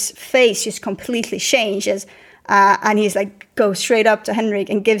Xavi's face just completely changes. And he's like, goes straight up to Henrik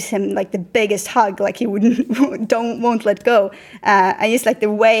and gives him like the biggest hug, like he won't let go. And just like the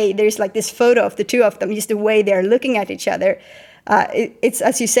way, there's like this photo of the two of them, just the way they're looking at each other. It's,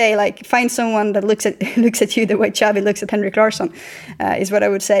 as you say, like find someone that looks at you the way Xavi looks at Henrik Larsson, is what I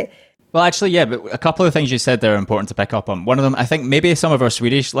would say. Well, actually, yeah, but a couple of things you said there are important to pick up on. One of them, I think maybe some of our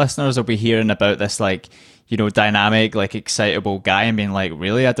Swedish listeners will be hearing about this, like, you know, dynamic, like excitable guy and being like,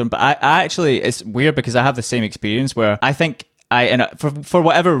 really? But I actually, it's weird because I have the same experience where I think for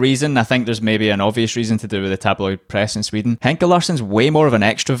whatever reason, I think there's maybe an obvious reason to do with the tabloid press in Sweden. Henke Larsson's way more of an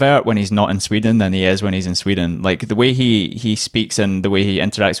extrovert when he's not in Sweden than he is when he's in Sweden. Like the way he speaks and the way he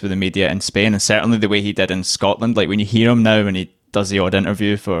interacts with the media in Spain, and certainly the way he did in Scotland. Like when you hear him now, when he does the odd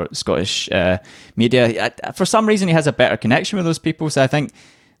interview for Scottish media, for some reason he has a better connection with those people. So I think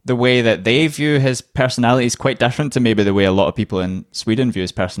the way that they view his personality is quite different to maybe the way a lot of people in Sweden view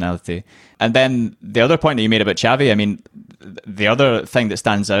his personality. And then the other point that you made about Xavi, I mean, the other thing that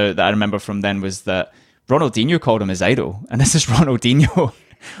stands out that I remember from then was that Ronaldinho called him his idol. And this is Ronaldinho.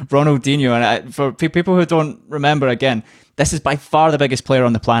 And for people who don't remember, again, this is by far the biggest player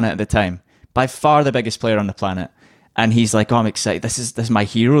on the planet at the time. By far the biggest player on the planet. And he's like, oh, I'm excited. This is my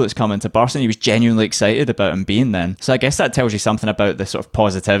hero that's coming to Barca. And he was genuinely excited about him being then. So I guess that tells you something about the sort of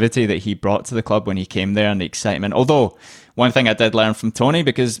positivity that he brought to the club when he came there and the excitement. Although, one thing I did learn from Tony,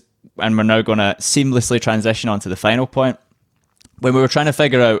 and we're now going to seamlessly transition on to the final point, when we were trying to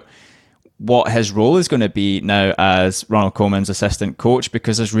figure out what his role is going to be now as Ronald Koeman's assistant coach,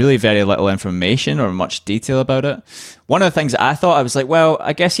 because there's really very little information or much detail about it. One of the things that I thought, I was like, well,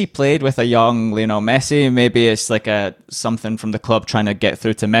 I guess he played with a young Lionel Messi. Maybe it's like something from the club trying to get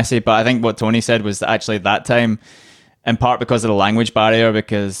through to Messi. But I think what Tony said was that actually that time, in part because of the language barrier,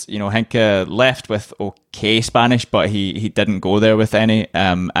 because, you know, Henke left with okay Spanish, but he didn't go there with any.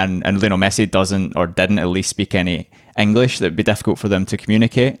 And Lionel Messi didn't at least speak any English that would be difficult for them to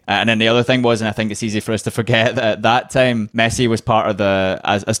communicate. And then the other thing was, and I think it's easy for us to forget, that at that time Messi was part of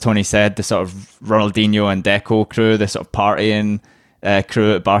as Tony said, the sort of Ronaldinho and Deco crew, the sort of partying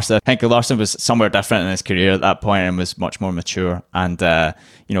crew at Barca. Henke Larsson was somewhere different in his career at that point and was much more mature and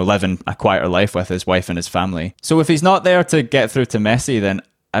living a quieter life with his wife and his family. So if he's not there to get through to Messi, then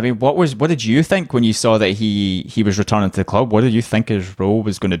I mean, what did you think when you saw that he was returning to the club? What did you think his role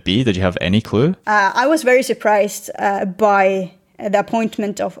was going to be? Did you have any clue? I was very surprised by the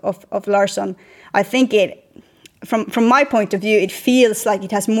appointment of Larsson. I think from my point of view, it feels like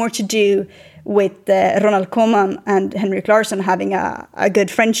it has more to do with Ronald Koeman and Henrik Larsson having a good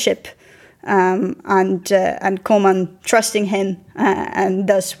friendship, and Koeman trusting him and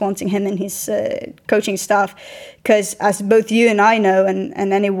thus wanting him in his coaching staff. Because as both you and I know, and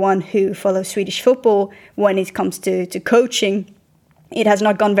anyone who follows Swedish football, when it comes to coaching, it has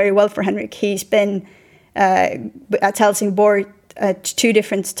not gone very well for Henrik. He's been at Helsingborg 2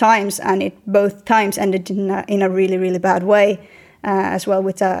 different times, and it both times ended in a really, really bad way, as well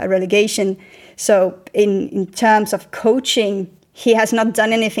with a relegation. So in terms of coaching, he has not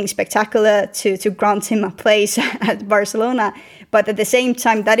done anything spectacular to grant him a place at Barcelona. But at the same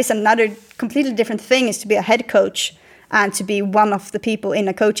time, that is another completely different thing, is to be a head coach and to be one of the people in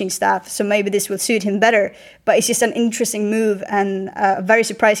a coaching staff. So maybe this will suit him better. But it's just an interesting move and a very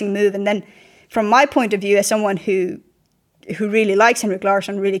surprising move. And then from my point of view, as someone who really likes Henrik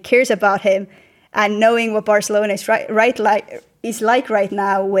Larsson, really cares about him, and knowing what Barcelona is like right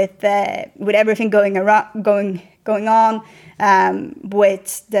now with everything going on,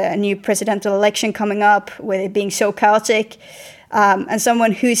 with the new presidential election coming up, with it being so chaotic, and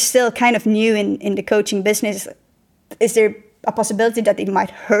someone who's still kind of new in the coaching business, is there a possibility that it might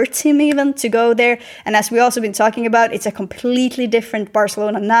hurt him even to go there? And as we also been talking about, it's a completely different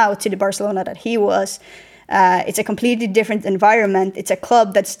Barcelona now to the Barcelona that he was. It's a completely different environment. It's a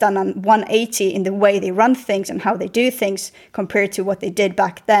club that's done on 180 in the way they run things and how they do things compared to what they did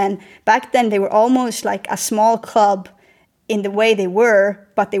back then. Back then, they were almost like a small club in the way they were,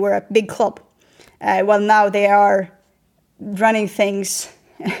 but they were a big club. Well, now they are running things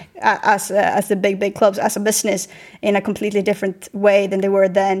as the big clubs, as a business, in a completely different way than they were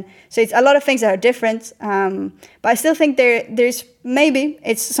then. So it's a lot of things that are different. But I still think there's maybe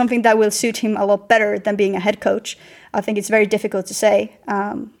it's something that will suit him a lot better than being a head coach. I think it's very difficult to say.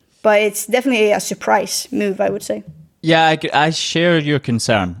 But it's definitely a surprise move, I would say. Yeah, I share your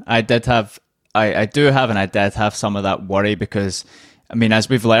concern. I did have some of that worry because, I mean, as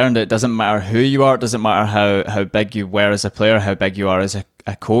we've learned, it doesn't matter who you are. It doesn't matter how big you were as a player, how big you are as a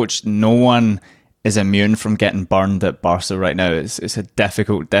coach. No one is immune from getting burned at Barca right now. It's a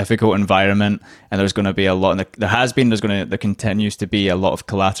difficult environment, and there's going to be a lot. There continues to be a lot of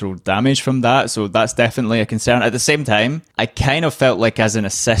collateral damage from that. So that's definitely a concern. At the same time, I kind of felt like as an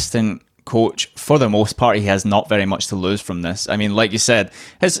assistant coach, for the most part, he has not very much to lose from this. I mean, like you said,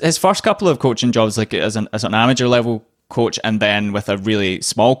 his first couple of coaching jobs, like as an amateur level coach, and then with a really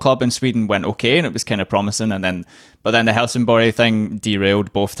small club in Sweden, went okay, and it was kind of promising. But then the Helsingborg thing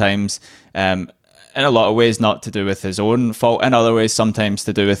derailed both times. In a lot of ways, not to do with his own fault. In other ways, sometimes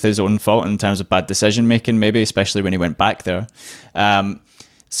to do with his own fault in terms of bad decision making, maybe, especially when he went back there.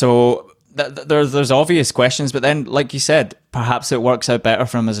 There's obvious questions, but then, like you said, perhaps it works out better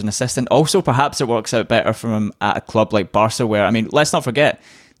for him as an assistant. Also, perhaps it works out better for him at a club like Barca, where, I mean, let's not forget,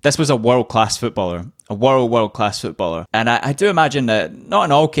 this was a world-class footballer, a world-class footballer. And I do imagine that, not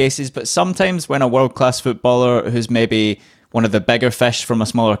in all cases, but sometimes when a world-class footballer who's maybe one of the bigger fish from a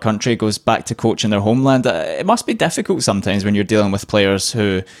smaller country goes back to coach in their homeland, it must be difficult sometimes when you're dealing with players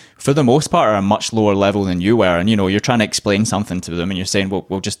who, for the most part, are a much lower level than you were. And, you know, you're trying to explain something to them and you're saying, well,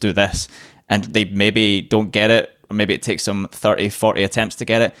 we'll just do this. And they maybe don't get it, or maybe it takes them 30, 40 attempts to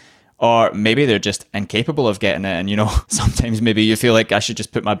get it. Or maybe they're just incapable of getting it. And, you know, sometimes maybe you feel like I should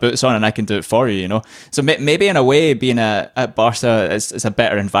just put my boots on and I can do it for you, you know. So maybe in a way, being at Barca is a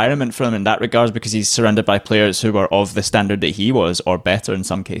better environment for him in that regards, because he's surrounded by players who are of the standard that he was, or better in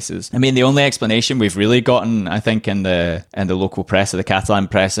some cases. I mean, the only explanation we've really gotten, I think, in the local press, or the Catalan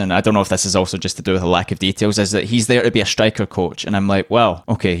press, and I don't know if this is also just to do with a lack of details, is that he's there to be a striker coach. And I'm like, well,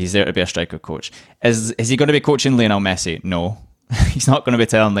 okay, he's there to be a striker coach. Is he going to be coaching Lionel Messi? No. He's not going to be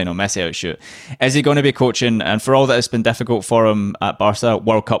telling Lionel Messi how to shoot. Is he going to be coaching, and for all that it's been difficult for him at Barca,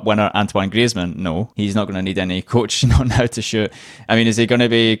 World Cup winner Antoine Griezmann? No, he's not going to need any coaching on how to shoot. I mean, is he going to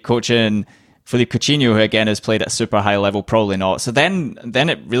be coaching Philippe Coutinho, who again has played at a super high level? Probably not. So then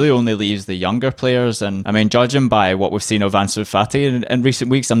it really only leaves the younger players. And I mean, judging by what we've seen of Ansu Fati in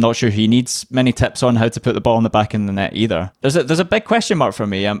recent weeks, I'm not sure he needs many tips on how to put the ball in the back of the net either. There's a big question mark for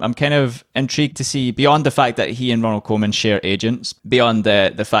me. I'm kind of intrigued to see, beyond the fact that he and Ronald Koeman share agents, beyond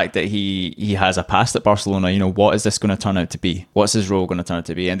the fact that he has a past at Barcelona, you know, what is this going to turn out to be? What's his role going to turn out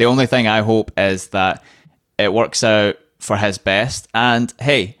to be? And the only thing I hope is that it works out for his best. And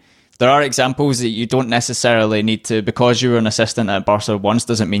hey, there are examples that you don't necessarily need to, because you were an assistant at Barca once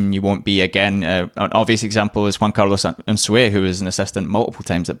doesn't mean you won't be again. An obvious example is Juan Carlos Unzué, who was an assistant multiple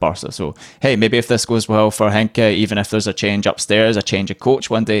times at Barca. So, hey, maybe if this goes well for Henke, even if there's a change upstairs, a change of coach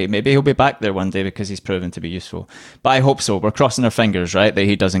one day, maybe he'll be back there one day because he's proven to be useful. But I hope so. We're crossing our fingers, right, that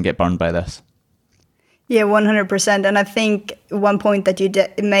he doesn't get burned by this. Yeah, 100%. And I think one point that you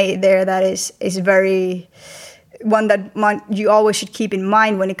made there that is very... one that you always should keep in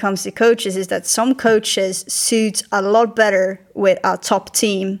mind when it comes to coaches is that some coaches suit a lot better with a top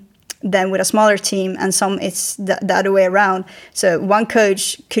team than with a smaller team, and some it's the other way around. So one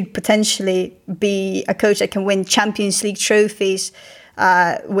coach could potentially be a coach that can win Champions League trophies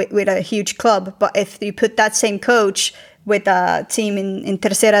with a huge club, but if you put that same coach with a team in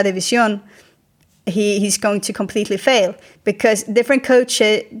Tercera División, he's going to completely fail, because different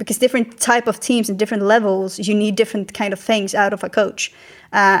type of teams and different levels, you need different kind of things out of a coach.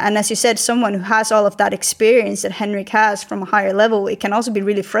 And as you said, someone who has all of that experience that Henrik has from a higher level, it can also be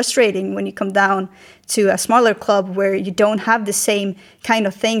really frustrating when you come down to a smaller club where you don't have the same kind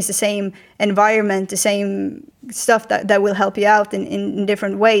of things, the same environment, the same stuff that will help you out in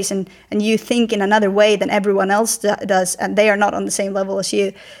different ways. And you think in another way than everyone else does, and they are not on the same level as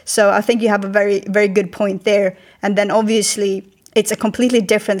you. So I think you have a very, very good point there. And then obviously, it's a completely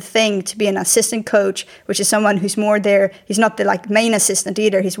different thing to be an assistant coach, which is someone who's more there. He's not the main assistant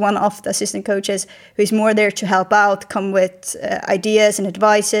either. He's one of the assistant coaches who's more there to help out, come with ideas and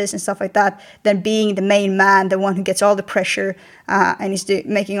advices and stuff like that, than being the main man, the one who gets all the pressure and is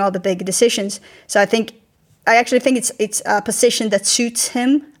making all the big decisions. So I actually think it's a position that suits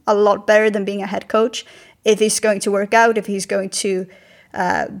him a lot better than being a head coach. if he's going to work out, if he's going to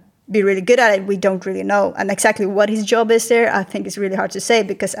be really good at it, we don't really know. And exactly what his job is there, I think it's really hard to say,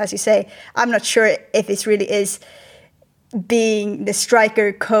 because as you say, I'm not sure if it really is being the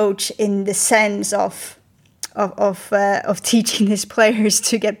striker coach in the sense of teaching his players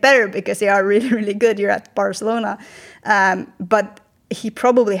to get better, because they are really, really good here at Barcelona. But he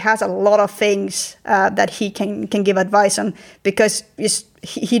probably has a lot of things that he can give advice on, because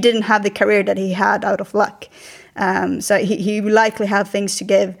he didn't have the career that he had out of luck. So he will likely have things to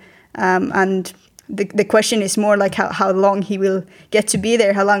give. And the question is more like how long he will get to be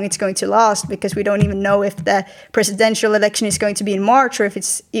there, how long it's going to last, because we don't even know if the presidential election is going to be in March or if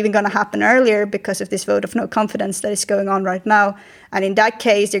it's even going to happen earlier because of this vote of no confidence that is going on right now. And in that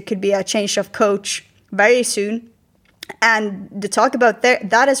case, there could be a change of coach very soon. And the talk about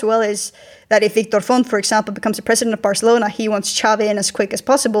that as well is that if Victor Font, for example, becomes the president of Barcelona, he wants Xavi in as quick as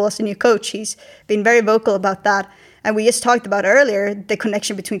possible as the new coach. He's been very vocal about that. And we just talked about earlier the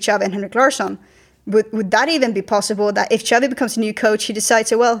connection between Xavi and Henrik Larsson. Would that even be possible, that if Xavi becomes a new coach, he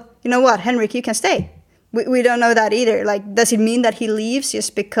decides, well, you know what, Henrik, you can stay? We don't know that either. Like, does it mean that he leaves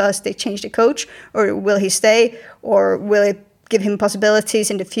just because they changed the coach? Or will he stay? Or will it give him possibilities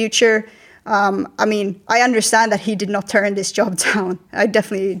in the future? I mean, I understand that he did not turn this job down. I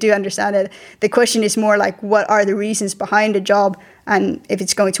definitely do understand it. The question is more like, what are the reasons behind the job? And if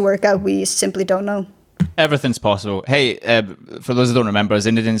it's going to work out, we simply don't know. Everything's possible. Hey, for those who don't remember,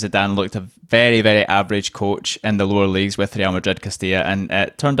 Zinedine Zidane looked a very, very average coach in the lower leagues with Real Madrid Castilla, and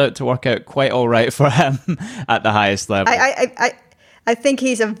it turned out to work out quite all right for him at the highest level. I think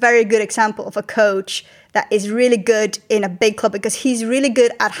he's a very good example of a coach that is really good in a big club, because he's really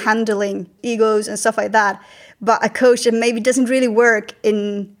good at handling egos and stuff like that. But a coach that maybe doesn't really work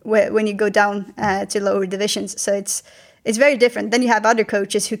in when you go down to lower divisions. So it's very different. Then you have other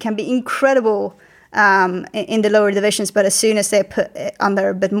coaches who can be incredible in the lower divisions, but as soon as they put under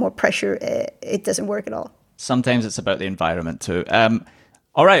a bit more pressure, it doesn't work at all. Sometimes it's about the environment too.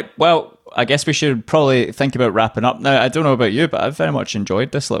 All right, well, I guess we should probably think about wrapping up now. I don't know about you, but I've very much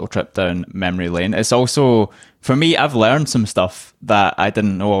enjoyed this little trip down memory lane. It's also, for me, I've learned some stuff that I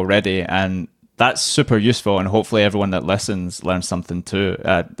didn't know already, and that's super useful, and hopefully everyone that listens learns something too.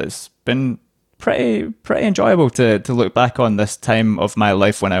 It's been pretty enjoyable to look back on this time of my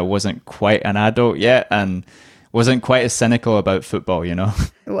life when I wasn't quite an adult yet and wasn't quite as cynical about football, you know?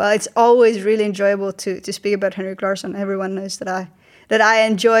 Well, it's always really enjoyable to speak about Henrik Larsson. Everyone knows that I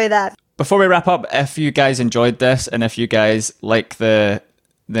enjoy that. Before we wrap up, if you guys enjoyed this and if you guys like the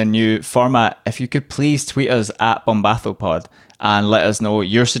new format, if you could please tweet us at BombazoPod and let us know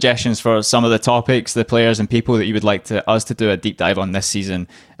your suggestions for some of the topics, the players and people that you would like us to do a deep dive on this season.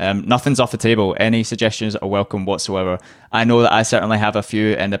 Nothing's off the table. Any suggestions are welcome whatsoever. I know that I certainly have a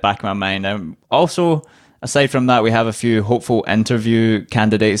few in the back of my mind. Also, aside from that, we have a few hopeful interview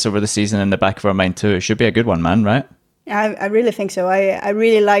candidates over the season in the back of our mind too. It should be a good one, man, right? I really think so. I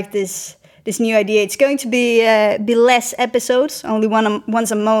really like this new idea. It's going to be less episodes, only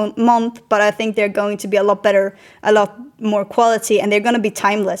once a month, but I think they're going to be a lot better, a lot more quality, and they're going to be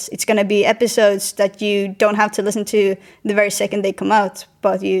timeless. It's going to be episodes that you don't have to listen to the very second they come out,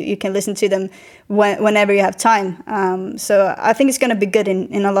 but you can listen to them whenever you have time. So I think it's going to be good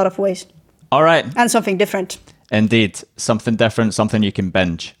in a lot of ways. All right. And something different. Indeed. Something different, something you can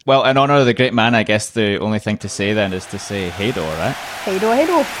binge. Well, in honor of the great man, I guess the only thing to say then is to say hej då, right? Hej då, hej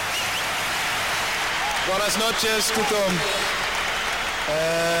då. Buenas noches, Tuto.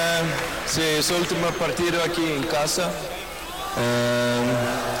 Sí, es el último partido aquí en casa.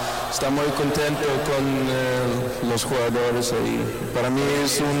 Está muy contento con los jugadores ahí. Para mí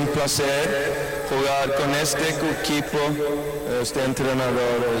es un placer jugar con este equipo, este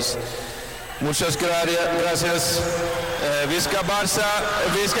entrenador. Muchas gracias. Visca Barça,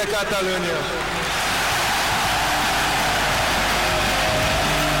 Visca Catalunya.